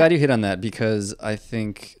I'm glad you hit on that, because I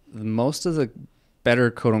think most of the better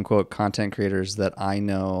quote unquote content creators that I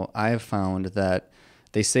know, I have found that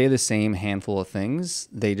they say the same handful of things.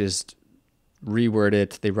 They just reword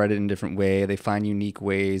it. They write it in a different way. They find unique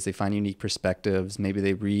ways. They find unique perspectives. Maybe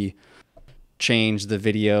they change the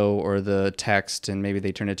video or the text, and maybe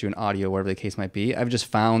they turn it to an audio, whatever the case might be. I've just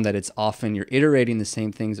found that it's often you're iterating the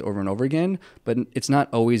same things over and over again, but it's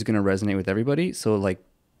not always going to resonate with everybody. So like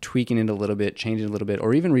tweaking it a little bit, changing it a little bit,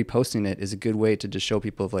 or even reposting it is a good way to just show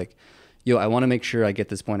people of like, yo, I want to make sure I get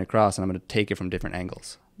this point across, and I'm going to take it from different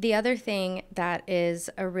angles. The other thing that is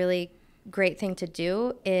a really great thing to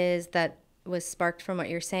do is that was sparked from what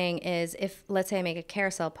you're saying is, if let's say I make a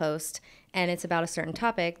carousel post and it's about a certain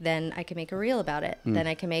topic, then I can make a reel about it. Then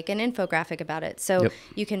I can make an infographic about it. So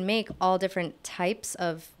you can make all different types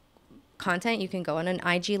of content. You can go on an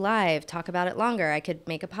IG live, talk about it longer. I could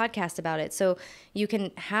make a podcast about it. So you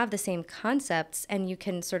can have the same concepts and you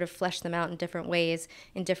can sort of flesh them out in different ways,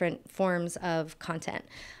 in different forms of content.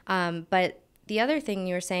 But the other thing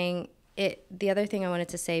you were saying, the other thing I wanted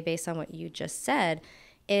to say based on what you just said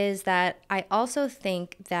is that I also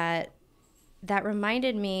think that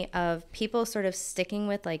reminded me of people sort of sticking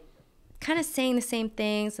with like kind of saying the same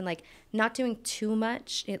things and like not doing too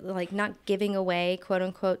much, like not giving away, quote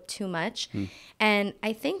unquote, too much. And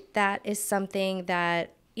I think that is something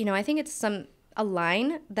that, you know, I think it's a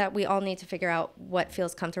line that we all need to figure out what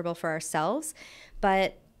feels comfortable for ourselves.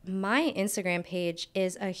 But my Instagram page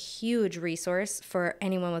is a huge resource for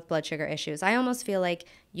anyone with blood sugar issues. I almost feel like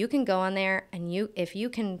you can go on there and if you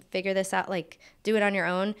can figure this out, like do it on your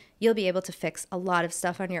own, you'll be able to fix a lot of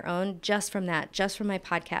stuff on your own just from that, just from my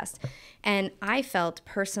podcast. And I felt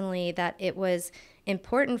personally that it was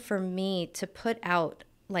important for me to put out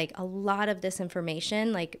like a lot of this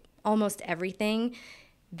information, like almost everything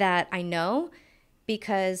that I know,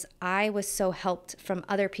 because I was so helped from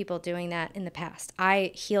other people doing that in the past.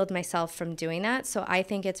 I healed myself from doing that. So I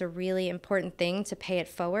think it's a really important thing to pay it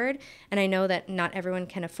forward. And I know that not everyone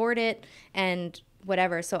can afford it and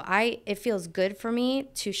whatever. So it feels good for me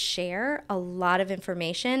to share a lot of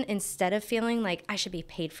information instead of feeling like I should be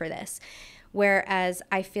paid for this. Whereas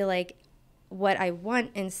I feel like what I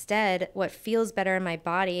want instead, what feels better in my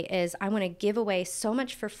body, is I want to give away so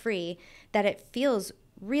much for free that it feels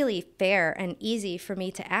really fair and easy for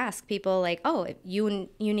me to ask people like, oh, if you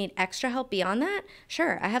need extra help beyond that,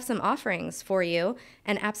 sure, I have some offerings for you.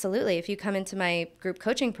 And absolutely, if you come into my group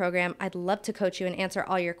coaching program, I'd love to coach you and answer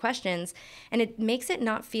all your questions. And it makes it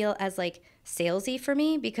not feel as like salesy for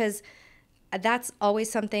me, because that's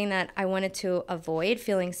always something that I wanted to avoid,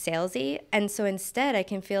 feeling salesy. And so instead I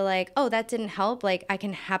can feel like, oh, that didn't help. Like I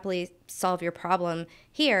can happily solve your problem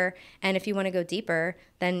here. And if you want to go deeper,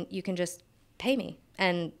 then you can just pay me.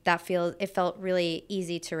 And it felt really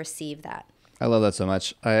easy to receive that. I love that so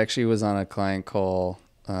much. I actually was on a client call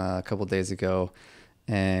a couple of days ago,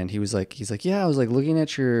 and he's like, yeah, I was like looking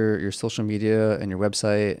at your social media and your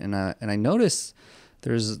website, and I noticed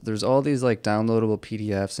there's all these like downloadable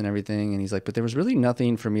PDFs and everything, and he's like, but there was really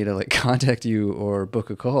nothing for me to like contact you or book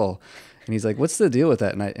a call. And he's like, what's the deal with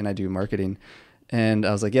that? And I do marketing. And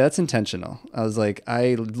I was like, yeah, that's intentional. I was like,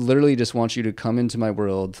 I literally just want you to come into my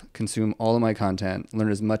world, consume all of my content,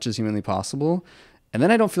 learn as much as humanly possible. And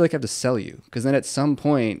then I don't feel like I have to sell you, because then at some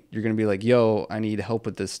point you're going to be like, yo, I need help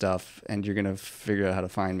with this stuff. And you're going to figure out how to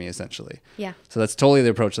find me, essentially. Yeah. So that's totally the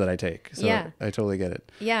approach that I take. So yeah. I totally get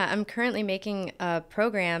it. Yeah. I'm currently making a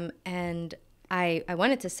program, and I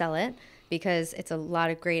wanted to sell it because it's a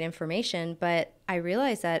lot of great information, but I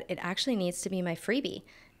realized that it actually needs to be my freebie.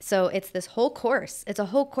 So it's this whole course. It's a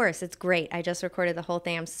whole course. It's great. I just recorded the whole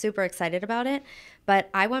thing. I'm super excited about it. But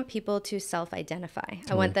I want people to self-identify.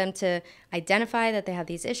 Totally. I want them to identify that they have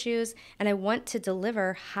these issues. And I want to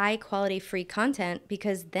deliver high quality free content,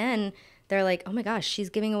 because then they're like, oh my gosh, she's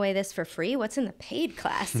giving away this for free. What's in the paid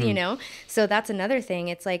class, you know? So that's another thing.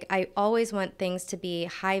 It's like, I always want things to be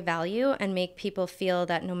high value and make people feel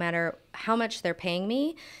that no matter how much they're paying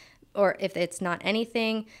me, or if it's not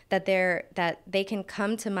anything, that they can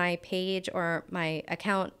come to my page or my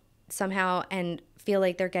account somehow and feel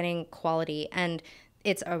like they're getting quality, and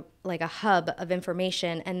it's like a hub of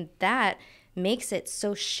information, and that makes it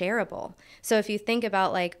so shareable. So if you think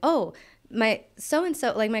about like, oh, my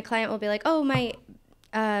so-and-so, like my client will be like, oh, my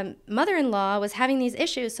mother-in-law was having these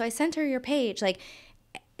issues, so I sent her your page. Like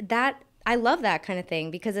that, I love that kind of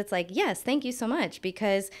thing, because it's like, yes, thank you so much,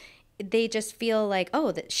 because they just feel like,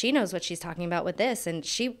 oh, that she knows what she's talking about with this, and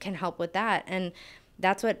she can help with that. And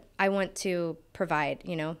that's what I want to provide,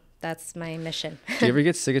 you know, that's my mission. Do you ever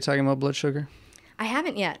get sick of talking about blood sugar? I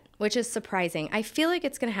haven't yet, which is surprising. I feel like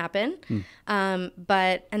it's going to happen.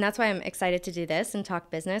 And that's why I'm excited to do this and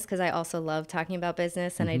talk business, because I also love talking about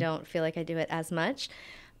business, and I don't feel like I do it as much,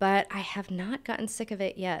 but I have not gotten sick of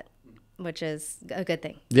it yet, which is a good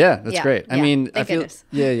thing. Yeah, that's great. I mean, I feel, goodness.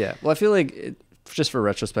 yeah. Well, I feel like just for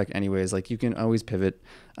retrospect anyways, like you can always pivot.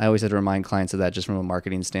 I always had to remind clients of that, just from a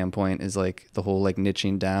marketing standpoint, is like the whole like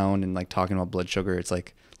niching down and like talking about blood sugar. It's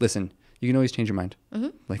like, listen, you can always change your mind.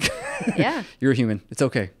 Like, Yeah. you're a human. It's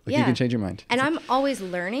okay. Like, you can change your mind. And I'm always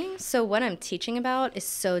learning. So what I'm teaching about is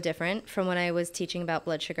so different from when I was teaching about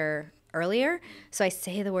blood sugar earlier. So I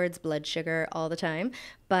say the words blood sugar all the time,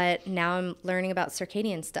 but now I'm learning about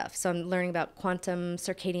circadian stuff. So I'm learning about quantum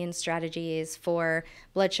circadian strategies for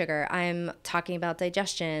blood sugar. I'm talking about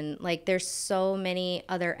digestion. Like there's so many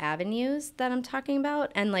other avenues that I'm talking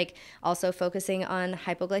about, and like also focusing on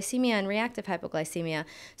hypoglycemia and reactive hypoglycemia.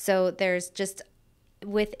 So there's just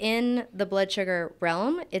within the blood sugar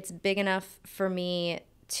realm, it's big enough for me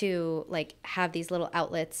to like have these little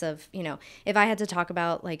outlets of, you know, if I had to talk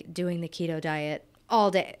about like doing the keto diet all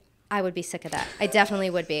day, I would be sick of that. I definitely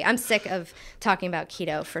would be. I'm sick of talking about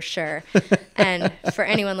keto for sure. And for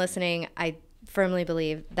anyone listening, I firmly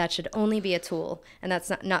believe that should only be a tool, and that's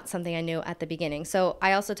not something I knew at the beginning. So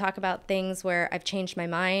I also talk about things where I've changed my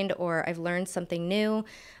mind or I've learned something new.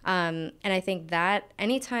 And I think that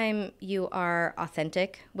anytime you are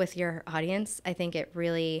authentic with your audience, I think it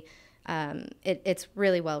really it's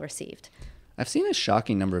really well received. I've seen a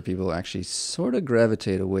shocking number of people actually sort of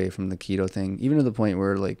gravitate away from the keto thing, even to the point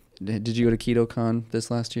where, like, did you go to KetoCon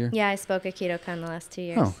this last year? Yeah, I spoke at KetoCon the last 2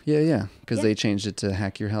 years. Oh, yeah. Because they changed it to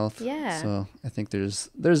Hack Your Health. Yeah. So I think there's,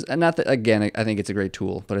 and not that, again, I think it's a great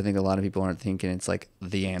tool, but I think a lot of people aren't thinking it's like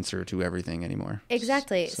the answer to everything anymore.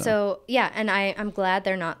 Exactly. So yeah, and I'm glad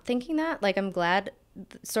they're not thinking that. Like, I'm glad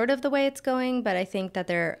sort of the way it's going, but I think that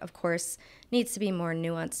there, of course, needs to be more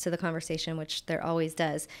nuance to the conversation, which there always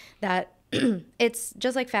does. That it's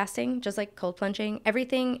just like fasting, just like cold plunging.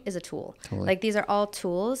 Everything is a tool. Totally. Like these are all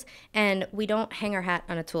tools, and we don't hang our hat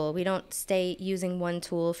on a tool. We don't stay using one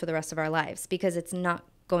tool for the rest of our lives, because it's not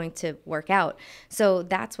going to work out. So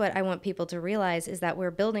that's what I want people to realize, is that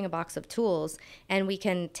we're building a box of tools, and we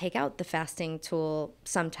can take out the fasting tool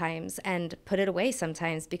sometimes and put it away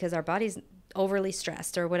sometimes because our body's overly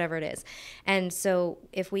stressed or whatever it is. And so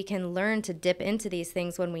if we can learn to dip into these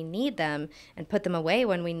things when we need them and put them away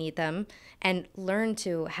when we need them, and learn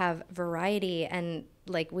to have variety, and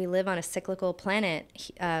like, we live on a cyclical planet.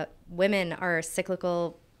 Women are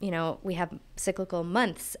cyclical, you know, we have cyclical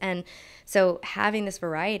months. And so having this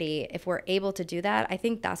variety, if we're able to do that, I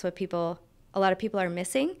think that's what a lot of people are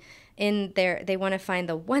missing in they want to find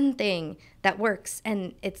the one thing that works,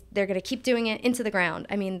 and they're going to keep doing it into the ground.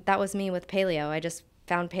 I mean, that was me with paleo. I just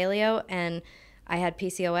found paleo, and I had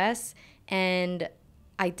PCOS, and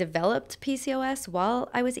I developed PCOS while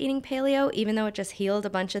I was eating paleo, even though it just healed a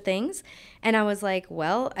bunch of things. And I was like,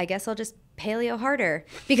 well, I guess I'll just paleo harder,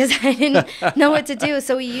 because I didn't know what to do.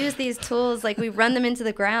 So we use these tools, like we run them into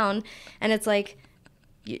the ground, and it's like,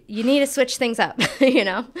 you need to switch things up, you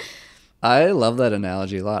know? I love that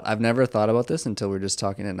analogy a lot. I've never thought about this until we're just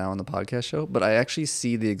talking it now on the podcast show, but I actually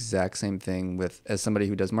see the exact same thing as somebody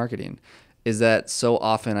who does marketing, is that so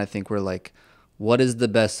often I think we're like, what is the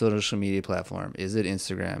best social media platform? Is it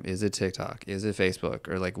Instagram? Is it TikTok? Is it Facebook?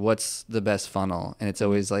 Or like, what's the best funnel? And it's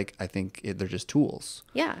always like, I think they're just tools.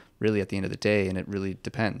 Yeah. Really at the end of the day, and it really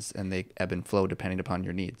depends, and they ebb and flow depending upon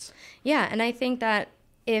your needs. Yeah, and I think that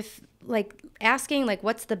if like asking like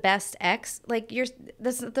what's the best X, like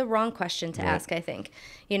that's the wrong question to ask, I think.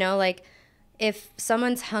 You know, like if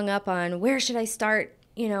someone's hung up on where should I start,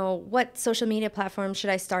 you know, what social media platform should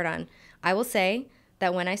I start on? I will say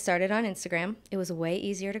that when I started on Instagram, it was way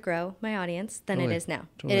easier to grow my audience than it is now.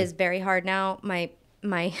 It is very hard now. My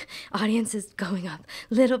audience is going up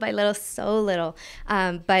little by little, so little.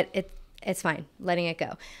 But it's fine letting it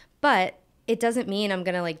go. But it doesn't mean I'm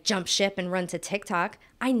going to like jump ship and run to TikTok.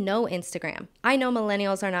 I know Instagram. I know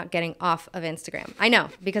millennials are not getting off of Instagram. I know,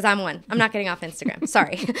 because I'm one. I'm not getting off Instagram.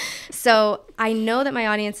 Sorry. So I know that my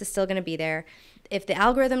audience is still going to be there. If the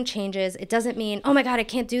algorithm changes, it doesn't mean, oh my God, I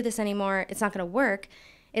can't do this anymore. It's not going to work.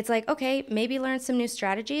 It's like, okay, maybe learn some new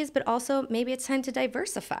strategies, but also maybe it's time to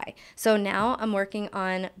diversify. So now I'm working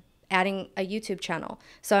on adding a YouTube channel.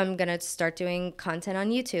 So I'm going to start doing content on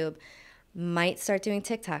YouTube. might start doing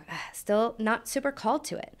TikTok. Still not super called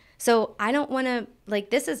to it. So I don't want to,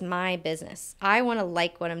 like, this is my business. I want to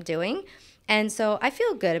like what I'm doing. And so I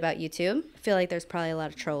feel good about YouTube. I feel like there's probably a lot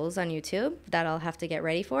of trolls on YouTube that I'll have to get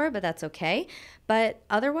ready for, but that's okay. But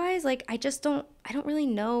otherwise, like, I don't really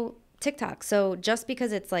know TikTok. So just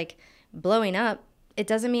because it's like blowing up, it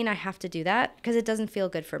doesn't mean I have to do that because it doesn't feel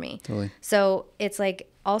good for me. Totally. So it's like,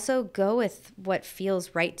 also go with what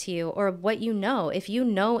feels right to you or what you know. If you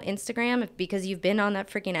know Instagram because you've been on that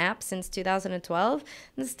freaking app since 2012,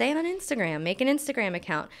 then stay on Instagram. Make an Instagram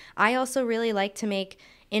account. I also really like to make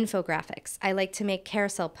infographics. I like to make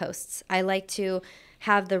carousel posts. I like to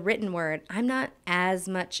have the written word. I'm not as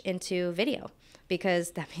much into video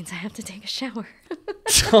because that means I have to take a shower.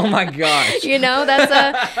 Oh my gosh. You know, that's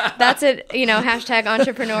a hashtag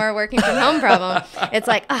entrepreneur working from home problem. It's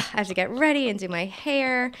like, I have to get ready and do my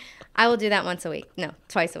hair. I will do that once a week. No,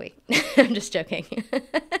 twice a week. I'm just joking.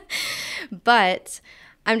 But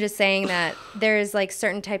I'm just saying that there's like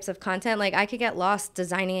certain types of content. Like I could get lost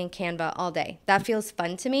designing in Canva all day. That feels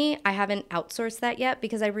fun to me. I haven't outsourced that yet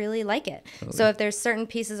because I really like it. Totally. So if there's certain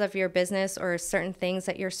pieces of your business or certain things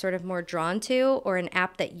that you're sort of more drawn to or an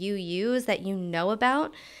app that you use that you know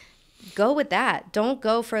about, go with that. Don't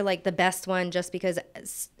go for like the best one just because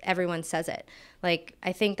everyone says it. Like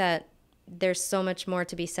I think that there's so much more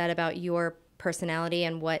to be said about your personality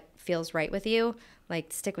and what feels right with you.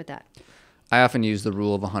 Like stick with that. I often use the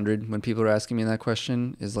rule of 100 when people are asking me that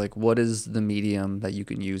question is like, what is the medium that you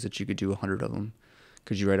can use that you could do 100 of them?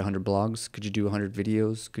 Could you write 100 blogs? Could you do 100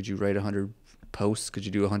 videos? Could you write 100 posts? Could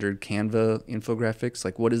you do 100 Canva infographics?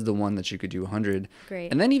 Like what is the one that you could do 100?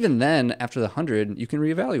 Great. And then even then after the 100, you can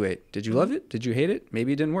reevaluate. Did you love it? Did you hate it?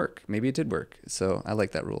 Maybe it didn't work. Maybe it did work. So I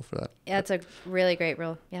like that rule for that. Yeah, it's a really great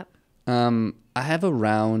rule. Yep. I have a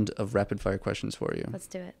round of rapid fire questions for you. Let's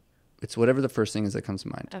do it. It's whatever the first thing is that comes to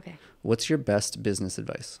mind. Okay. What's your best business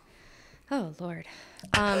advice? Oh, Lord.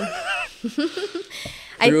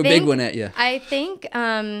 Threw a big one at you. I think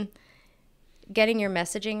getting your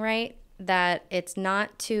messaging right, that it's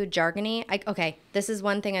not too jargony. Okay, this is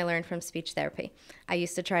one thing I learned from speech therapy. I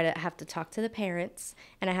used to try to have to talk to the parents,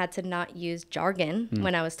 and I had to not use jargon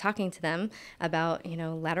when I was talking to them about,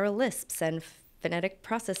 lateral lisps and phonetic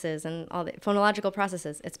processes and all the phonological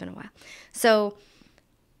processes. It's been a while. So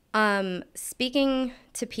speaking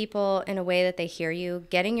to people in a way that they hear you,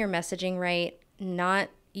 getting your messaging right, not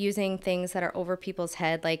using things that are over people's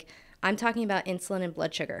head. Like I'm talking about insulin and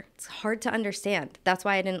blood sugar. It's hard to understand. That's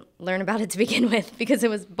why I didn't learn about it to begin with, because it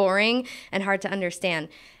was boring and hard to understand.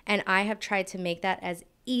 And I have tried to make that as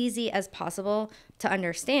easy as possible to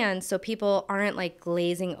understand so people aren't like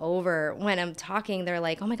glazing over when I'm talking. They're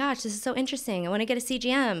like, oh my gosh, this is so interesting. I want to get a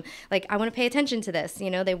CGM. Like I want to pay attention to this.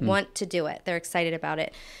 They want to do it. They're excited about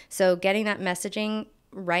it. So getting that messaging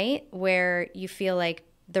right where you feel like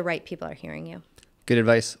the right people are hearing you. Good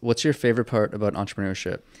advice. What's your favorite part about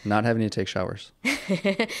entrepreneurship? Not having to take showers.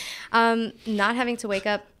 Not having to wake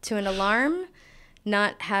up to an alarm,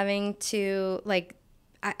 not having to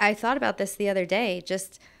I thought about this the other day.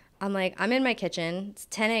 I'm like, I'm in my kitchen. It's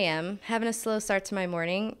 10 a.m. having a slow start to my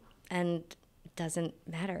morning, and it doesn't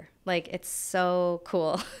matter. Like, it's so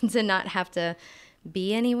cool to not have to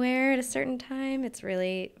be anywhere at a certain time. It's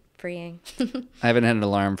really freeing. I haven't had an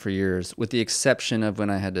alarm for years, with the exception of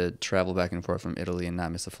when I had to travel back and forth from Italy and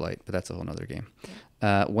not miss a flight. But that's a whole nother game.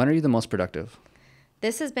 Yeah. When are you the most productive?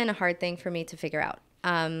 This has been a hard thing for me to figure out.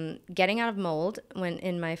 Getting out of mold when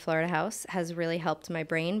in my Florida house has really helped my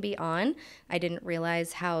brain be on. I didn't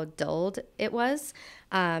realize how dulled it was.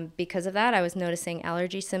 Because of that, I was noticing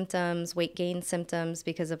allergy symptoms, weight gain symptoms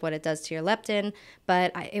because of what it does to your leptin.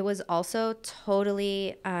 But it was also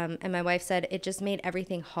totally, and my wife said, it just made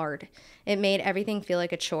everything hard. It made everything feel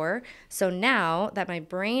like a chore. So now that my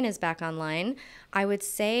brain is back online, I would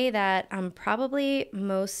say that I'm probably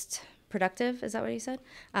most productive. Is that what you said?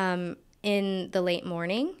 In the late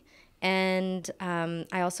morning. And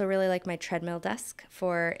I also really like my treadmill desk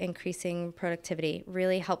for increasing productivity.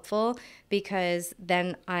 Really helpful because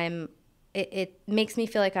then it makes me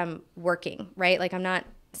feel like I'm working, right? Like I'm not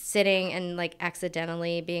sitting and like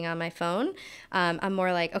accidentally being on my phone. I'm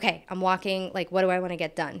more like, okay, I'm walking, like what do I want to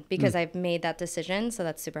get done? Because I've made that decision. So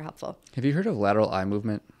that's super helpful. Have you heard of lateral eye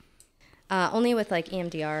movement? Only with like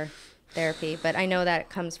EMDR therapy, but I know that it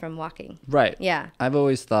comes from walking. Right. Yeah. I've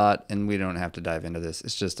always thought, and we don't have to dive into this,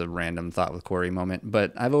 it's just a random thought with Corey moment,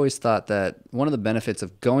 but I've always thought that one of the benefits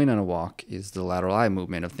of going on a walk is the lateral eye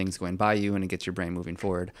movement of things going by you, and it gets your brain moving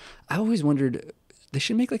forward. I always wondered, they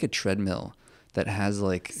should make like a treadmill that has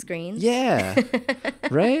like screens. Yeah.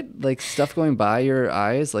 Right? Like stuff going by your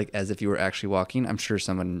eyes, like as if you were actually walking. I'm sure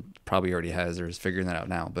someone probably already has or is figuring that out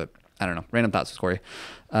now, but I don't know. Random thoughts, Corey.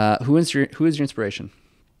 Who is your inspiration?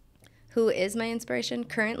 Who is my inspiration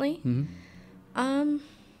currently? Mm-hmm.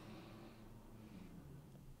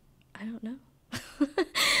 I don't know.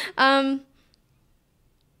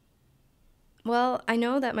 Well, I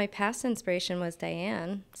know that my past inspiration was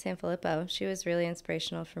Diane Sanfilippo. She was really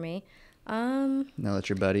inspirational for me. Now that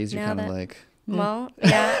you're buddies, you're kind of like... Well,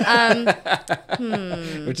 yeah.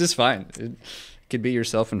 Which is fine. It could be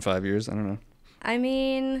yourself in 5 years. I don't know. I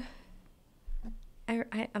mean,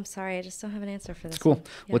 I'm sorry. I just don't have an answer for this. It's cool. one.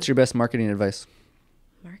 Yeah. What's your best marketing advice?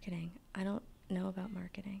 Marketing? I don't know about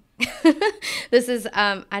marketing. This is,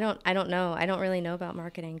 I don't know. I don't really know about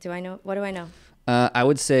marketing. Do I know? What do I know? I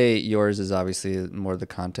would say yours is obviously more the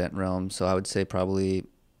content realm. So I would say probably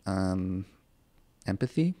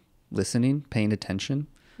empathy, listening, paying attention,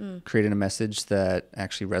 creating a message that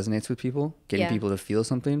actually resonates with people, getting people to feel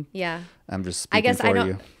something. Yeah. I'm just speaking for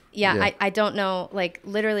you. Yeah, I don't know. Like,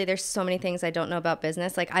 literally, there's so many things I don't know about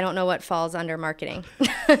business. Like, I don't know what falls under marketing.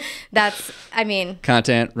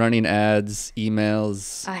 Content, running ads,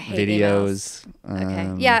 emails, videos.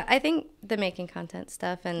 Okay. Yeah, I think the making content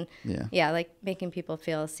stuff and, like making people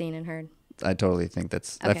feel seen and heard. I totally think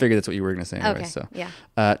that's, I figured that's what you were going to say anyway. Okay, So,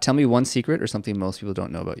 yeah. Tell me one secret or something most people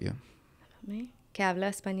don't know about you. Me? Que habla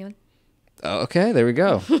español. Oh, okay, there we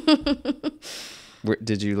go.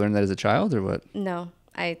 Did you learn that as a child or what? No.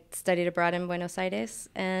 I studied abroad in Buenos Aires,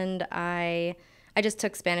 and I just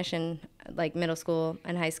took Spanish in like middle school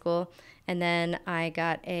and high school, and then I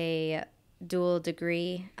got a dual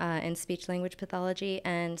degree in speech language pathology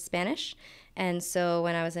and Spanish. And so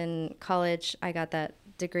when I was in college, I got that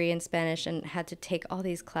degree in Spanish and had to take all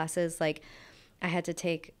these classes. Like I had to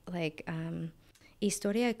take like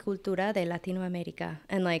Historia y Cultura de Latinoamérica.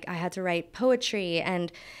 And like I had to write poetry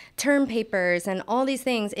and term papers and all these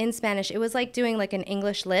things in Spanish. It was like doing like an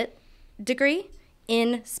English lit degree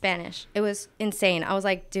in Spanish. It was insane. I was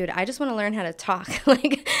like, dude, I just want to learn how to talk.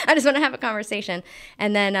 Like I just want to have a conversation.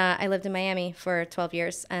 And then I lived in Miami for 12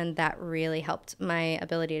 years, and that really helped my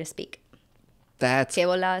ability to speak. That's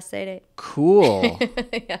cool.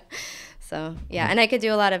 Yeah. So yeah, and I could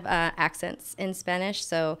do a lot of accents in Spanish.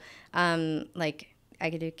 So like I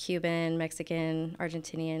could do Cuban, Mexican,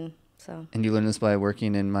 Argentinian. So. And you learned this by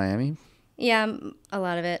working in Miami? Yeah, a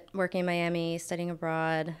lot of it. Working in Miami, studying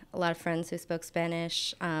abroad. A lot of friends who spoke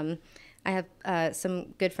Spanish. I have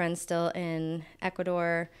some good friends still in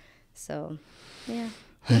Ecuador. So yeah.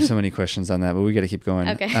 I have so many questions on that, but we got to keep going.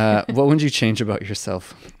 Okay. What would you change about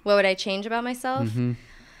yourself? What would I change about myself?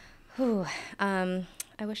 Mm-hmm. Ooh,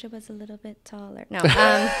 I wish I was a little bit taller. No,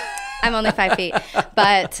 I'm only 5 feet,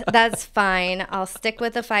 but that's fine. I'll stick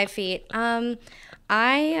with the 5 feet.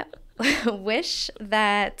 I wish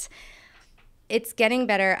that it's getting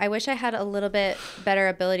better. I wish I had a little bit better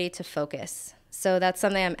ability to focus. So that's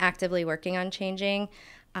something I'm actively working on changing,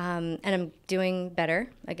 and I'm doing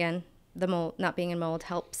better. Again, the mold, not being in mold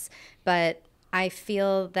helps, but I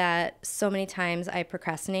feel that so many times I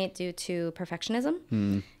procrastinate due to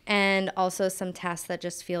perfectionism and also some tasks that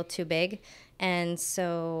just feel too big. And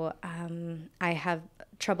so I have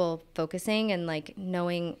trouble focusing and like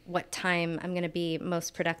knowing what time I'm going to be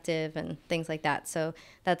most productive and things like that. So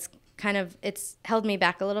that's kind of, it's held me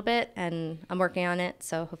back a little bit, and I'm working on it.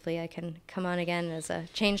 So hopefully I can come on again as a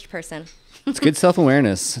changed person. It's good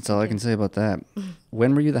self-awareness. That's all I can say about that.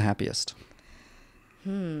 When were you the happiest?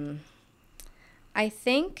 I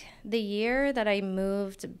think the year that I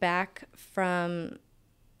moved back from,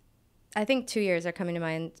 I think 2 years are coming to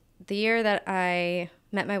mind. The year that I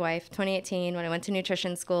met my wife, 2018, when I went to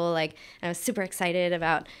nutrition school, like, and I was super excited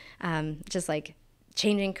about just like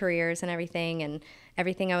changing careers and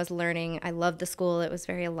everything I was learning. I loved the school. It was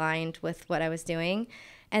very aligned with what I was doing.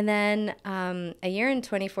 And then a year in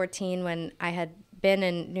 2014, when I had been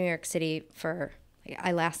in New York City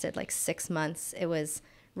I lasted like 6 months. It was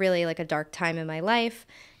really like a dark time in my life.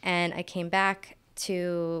 And I came back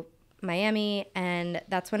to Miami, and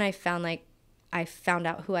that's when I found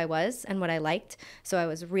out who I was and what I liked. So I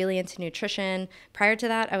was really into nutrition. Prior to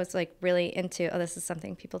that, I was like really into, this is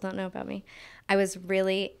something people don't know about me. I was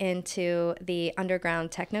really into the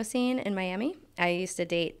underground techno scene in Miami. I used to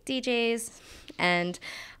date DJs and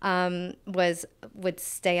would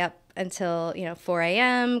stay up until 4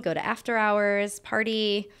 a.m., go to after hours,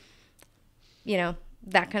 party,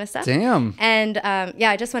 that kind of stuff. Damn. And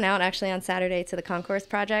I just went out actually on Saturday to the Concourse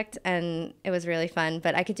Project, and it was really fun.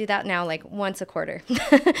 But I could do that now like once a quarter.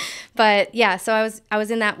 But yeah, so I was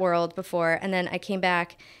in that world before, and then I came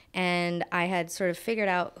back, And I had sort of figured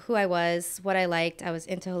out who I was, what I liked. I was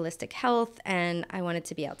into holistic health, and I wanted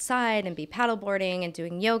to be outside and be paddleboarding and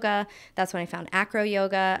doing yoga. That's when I found acro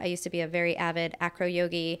yoga. I used to be a very avid acro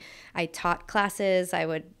yogi. I taught classes. I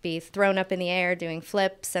would be thrown up in the air doing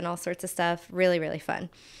flips and all sorts of stuff. Really, really fun.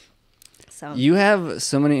 So You have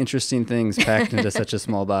so many interesting things packed into such a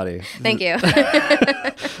small body. thank you.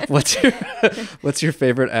 What's your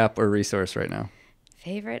favorite app or resource right now?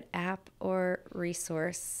 Favorite app or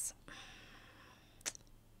resource?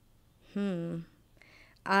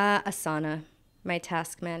 Asana, my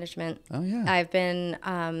task management. Oh, yeah. I've been,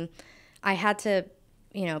 I had to,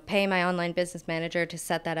 pay my online business manager to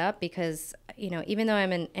set that up because, even though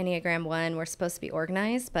I'm an Enneagram 1, we're supposed to be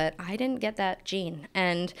organized, but I didn't get that gene.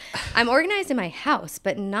 And I'm organized in my house,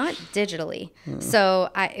 but not digitally. So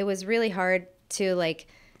it was really hard to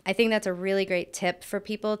I think that's a really great tip for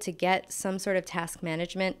people to get some sort of task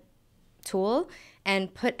management tool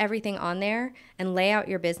and put everything on there and lay out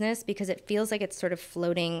your business, because it feels like it's sort of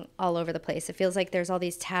floating all over the place. It feels like there's all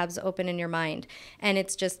these tabs open in your mind, and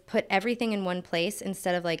it's just put everything in one place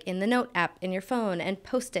instead of in the note app in your phone and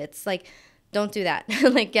Post-its. Don't do that.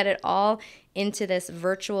 Get it all into this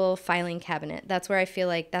virtual filing cabinet. That's where I feel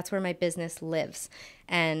like that's where my business lives.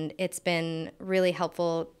 And it's been really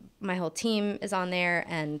helpful. My whole team is on there,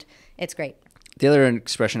 and it's great. The other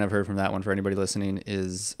expression I've heard from that one for anybody listening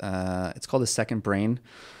is it's called a second brain.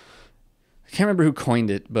 I can't remember who coined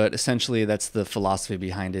it, but essentially that's the philosophy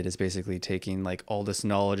behind it, is basically taking all this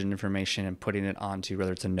knowledge and information and putting it onto,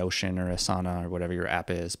 whether it's a Notion or Asana or whatever your app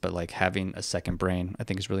is, but having a second brain, I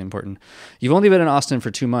think, is really important. You've only been in Austin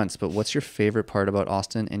for 2 months, but what's your favorite part about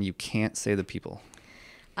Austin? And you can't say the people.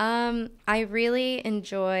 I really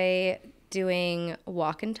enjoy doing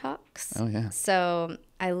walk and talks. Oh, yeah. So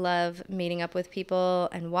I love meeting up with people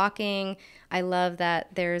and walking. I love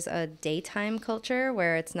that there's a daytime culture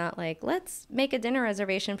where it's not let's make a dinner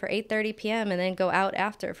reservation for 8:30 p.m. and then go out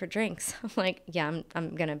after for drinks. I'm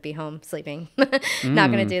I'm going to be home sleeping.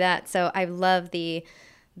 Not going to do that. So I love the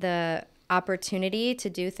opportunity to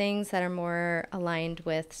do things that are more aligned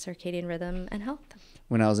with circadian rhythm and health.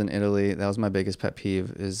 When I was in Italy, that was my biggest pet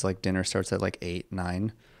peeve, is dinner starts at 8,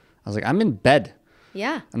 9. I was I'm in bed.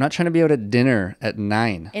 Yeah. I'm not trying to be out at dinner at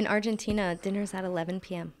 9. In Argentina, dinner's at 11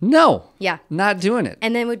 p.m. No. Yeah. Not doing it.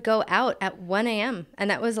 And then would go out at 1 a.m. And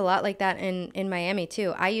that was a lot like that in Miami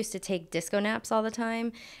too. I used to take disco naps all the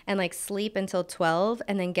time and sleep until 12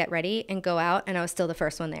 and then get ready and go out, and I was still the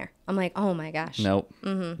first one there. I'm oh my gosh. Nope.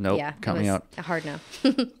 Mm-hmm. Nope. Yeah, Count me out. A hard no.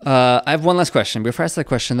 I have one last question. Before I ask that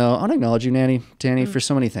question, though, I want to acknowledge you, Danny, for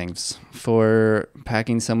so many things. For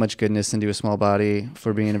packing so much goodness into a small body,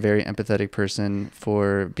 for being a very empathetic person,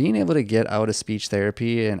 for being able to get out of speech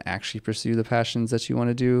therapy and actually pursue the passions that you want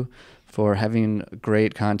to do, for having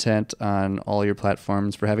great content on all your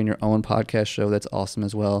platforms, for having your own podcast show that's awesome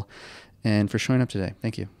as well, and for showing up today.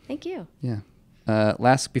 Thank you. Thank you. Yeah.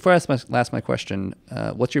 Before I ask my question,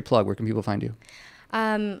 what's your plug? Where can people find you?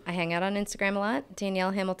 I hang out on Instagram a lot,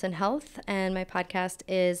 Danielle Hamilton Health, and my podcast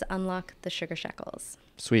is Unlock the Sugar Shackles.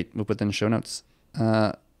 Sweet. We'll put that in the show notes.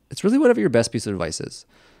 It's really whatever your best piece of advice is.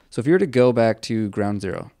 So if you were to go back to ground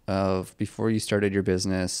zero of before you started your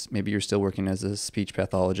business, maybe you're still working as a speech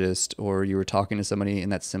pathologist, or you were talking to somebody in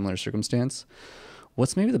that similar circumstance,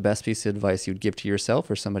 what's maybe the best piece of advice you'd give to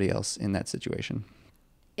yourself or somebody else in that situation?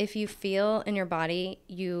 If you feel in your body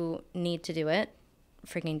you need to do it,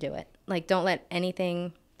 freaking do it. Don't let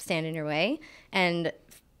anything stand in your way, and,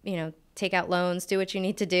 take out loans, do what you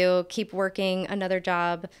need to do, keep working another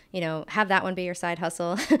job, have that one be your side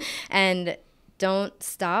hustle, and don't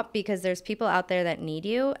stop, because there's people out there that need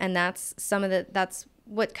you. And that's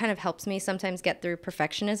what kind of helps me sometimes get through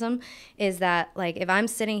perfectionism, is that if I'm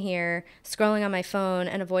sitting here scrolling on my phone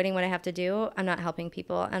and avoiding what I have to do, I'm not helping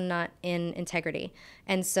people. I'm not in integrity.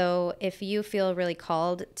 And so if you feel really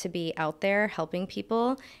called to be out there helping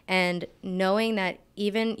people, and knowing that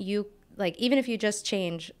even if you just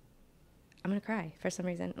change, I'm going to cry for some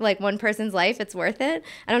reason, one person's life, it's worth it.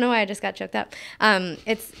 I don't know why I just got choked up.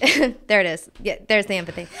 It's there it is. Yeah, there's the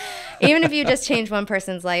empathy. Even if you just change one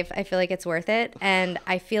person's life, I feel like it's worth it. And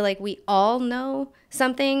I feel like we all know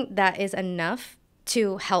something that is enough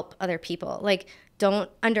to help other people. Don't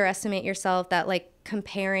underestimate yourself that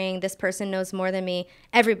comparing, this person knows more than me.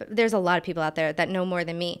 There's a lot of people out there that know more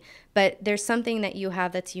than me, but there's something that you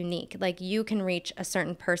have that's unique. You can reach a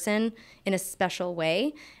certain person in a special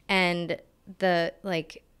way, and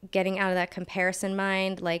getting out of that comparison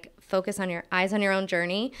mind, focus on your eyes on your own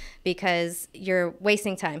journey, because you're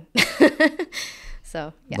wasting time.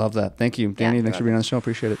 So, yeah. Love that. Thank you, Danny. Thanks for being on the show.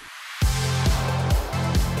 Appreciate it.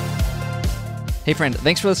 Hey friend,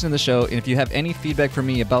 thanks for listening to the show. And if you have any feedback for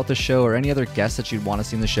me about the show or any other guests that you'd want to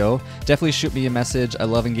see in the show, definitely shoot me a message. I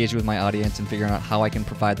love engaging with my audience and figuring out how I can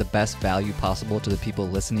provide the best value possible to the people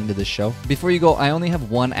listening to this show. Before you go, I only have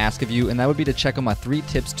one ask of you, and that would be to check out my 3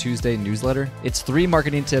 Tips Tuesday newsletter. It's 3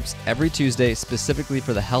 marketing tips every Tuesday specifically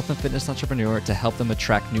for the health and fitness entrepreneur to help them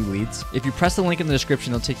attract new leads. If you press the link in the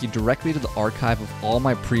description, it'll take you directly to the archive of all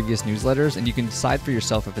my previous newsletters, and you can decide for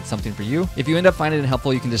yourself if it's something for you. If you end up finding it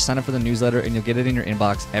helpful, you can just sign up for the newsletter and you'll get it in your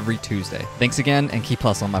inbox every Tuesday. Thanks again, and keep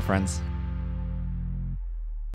hustling, my friends.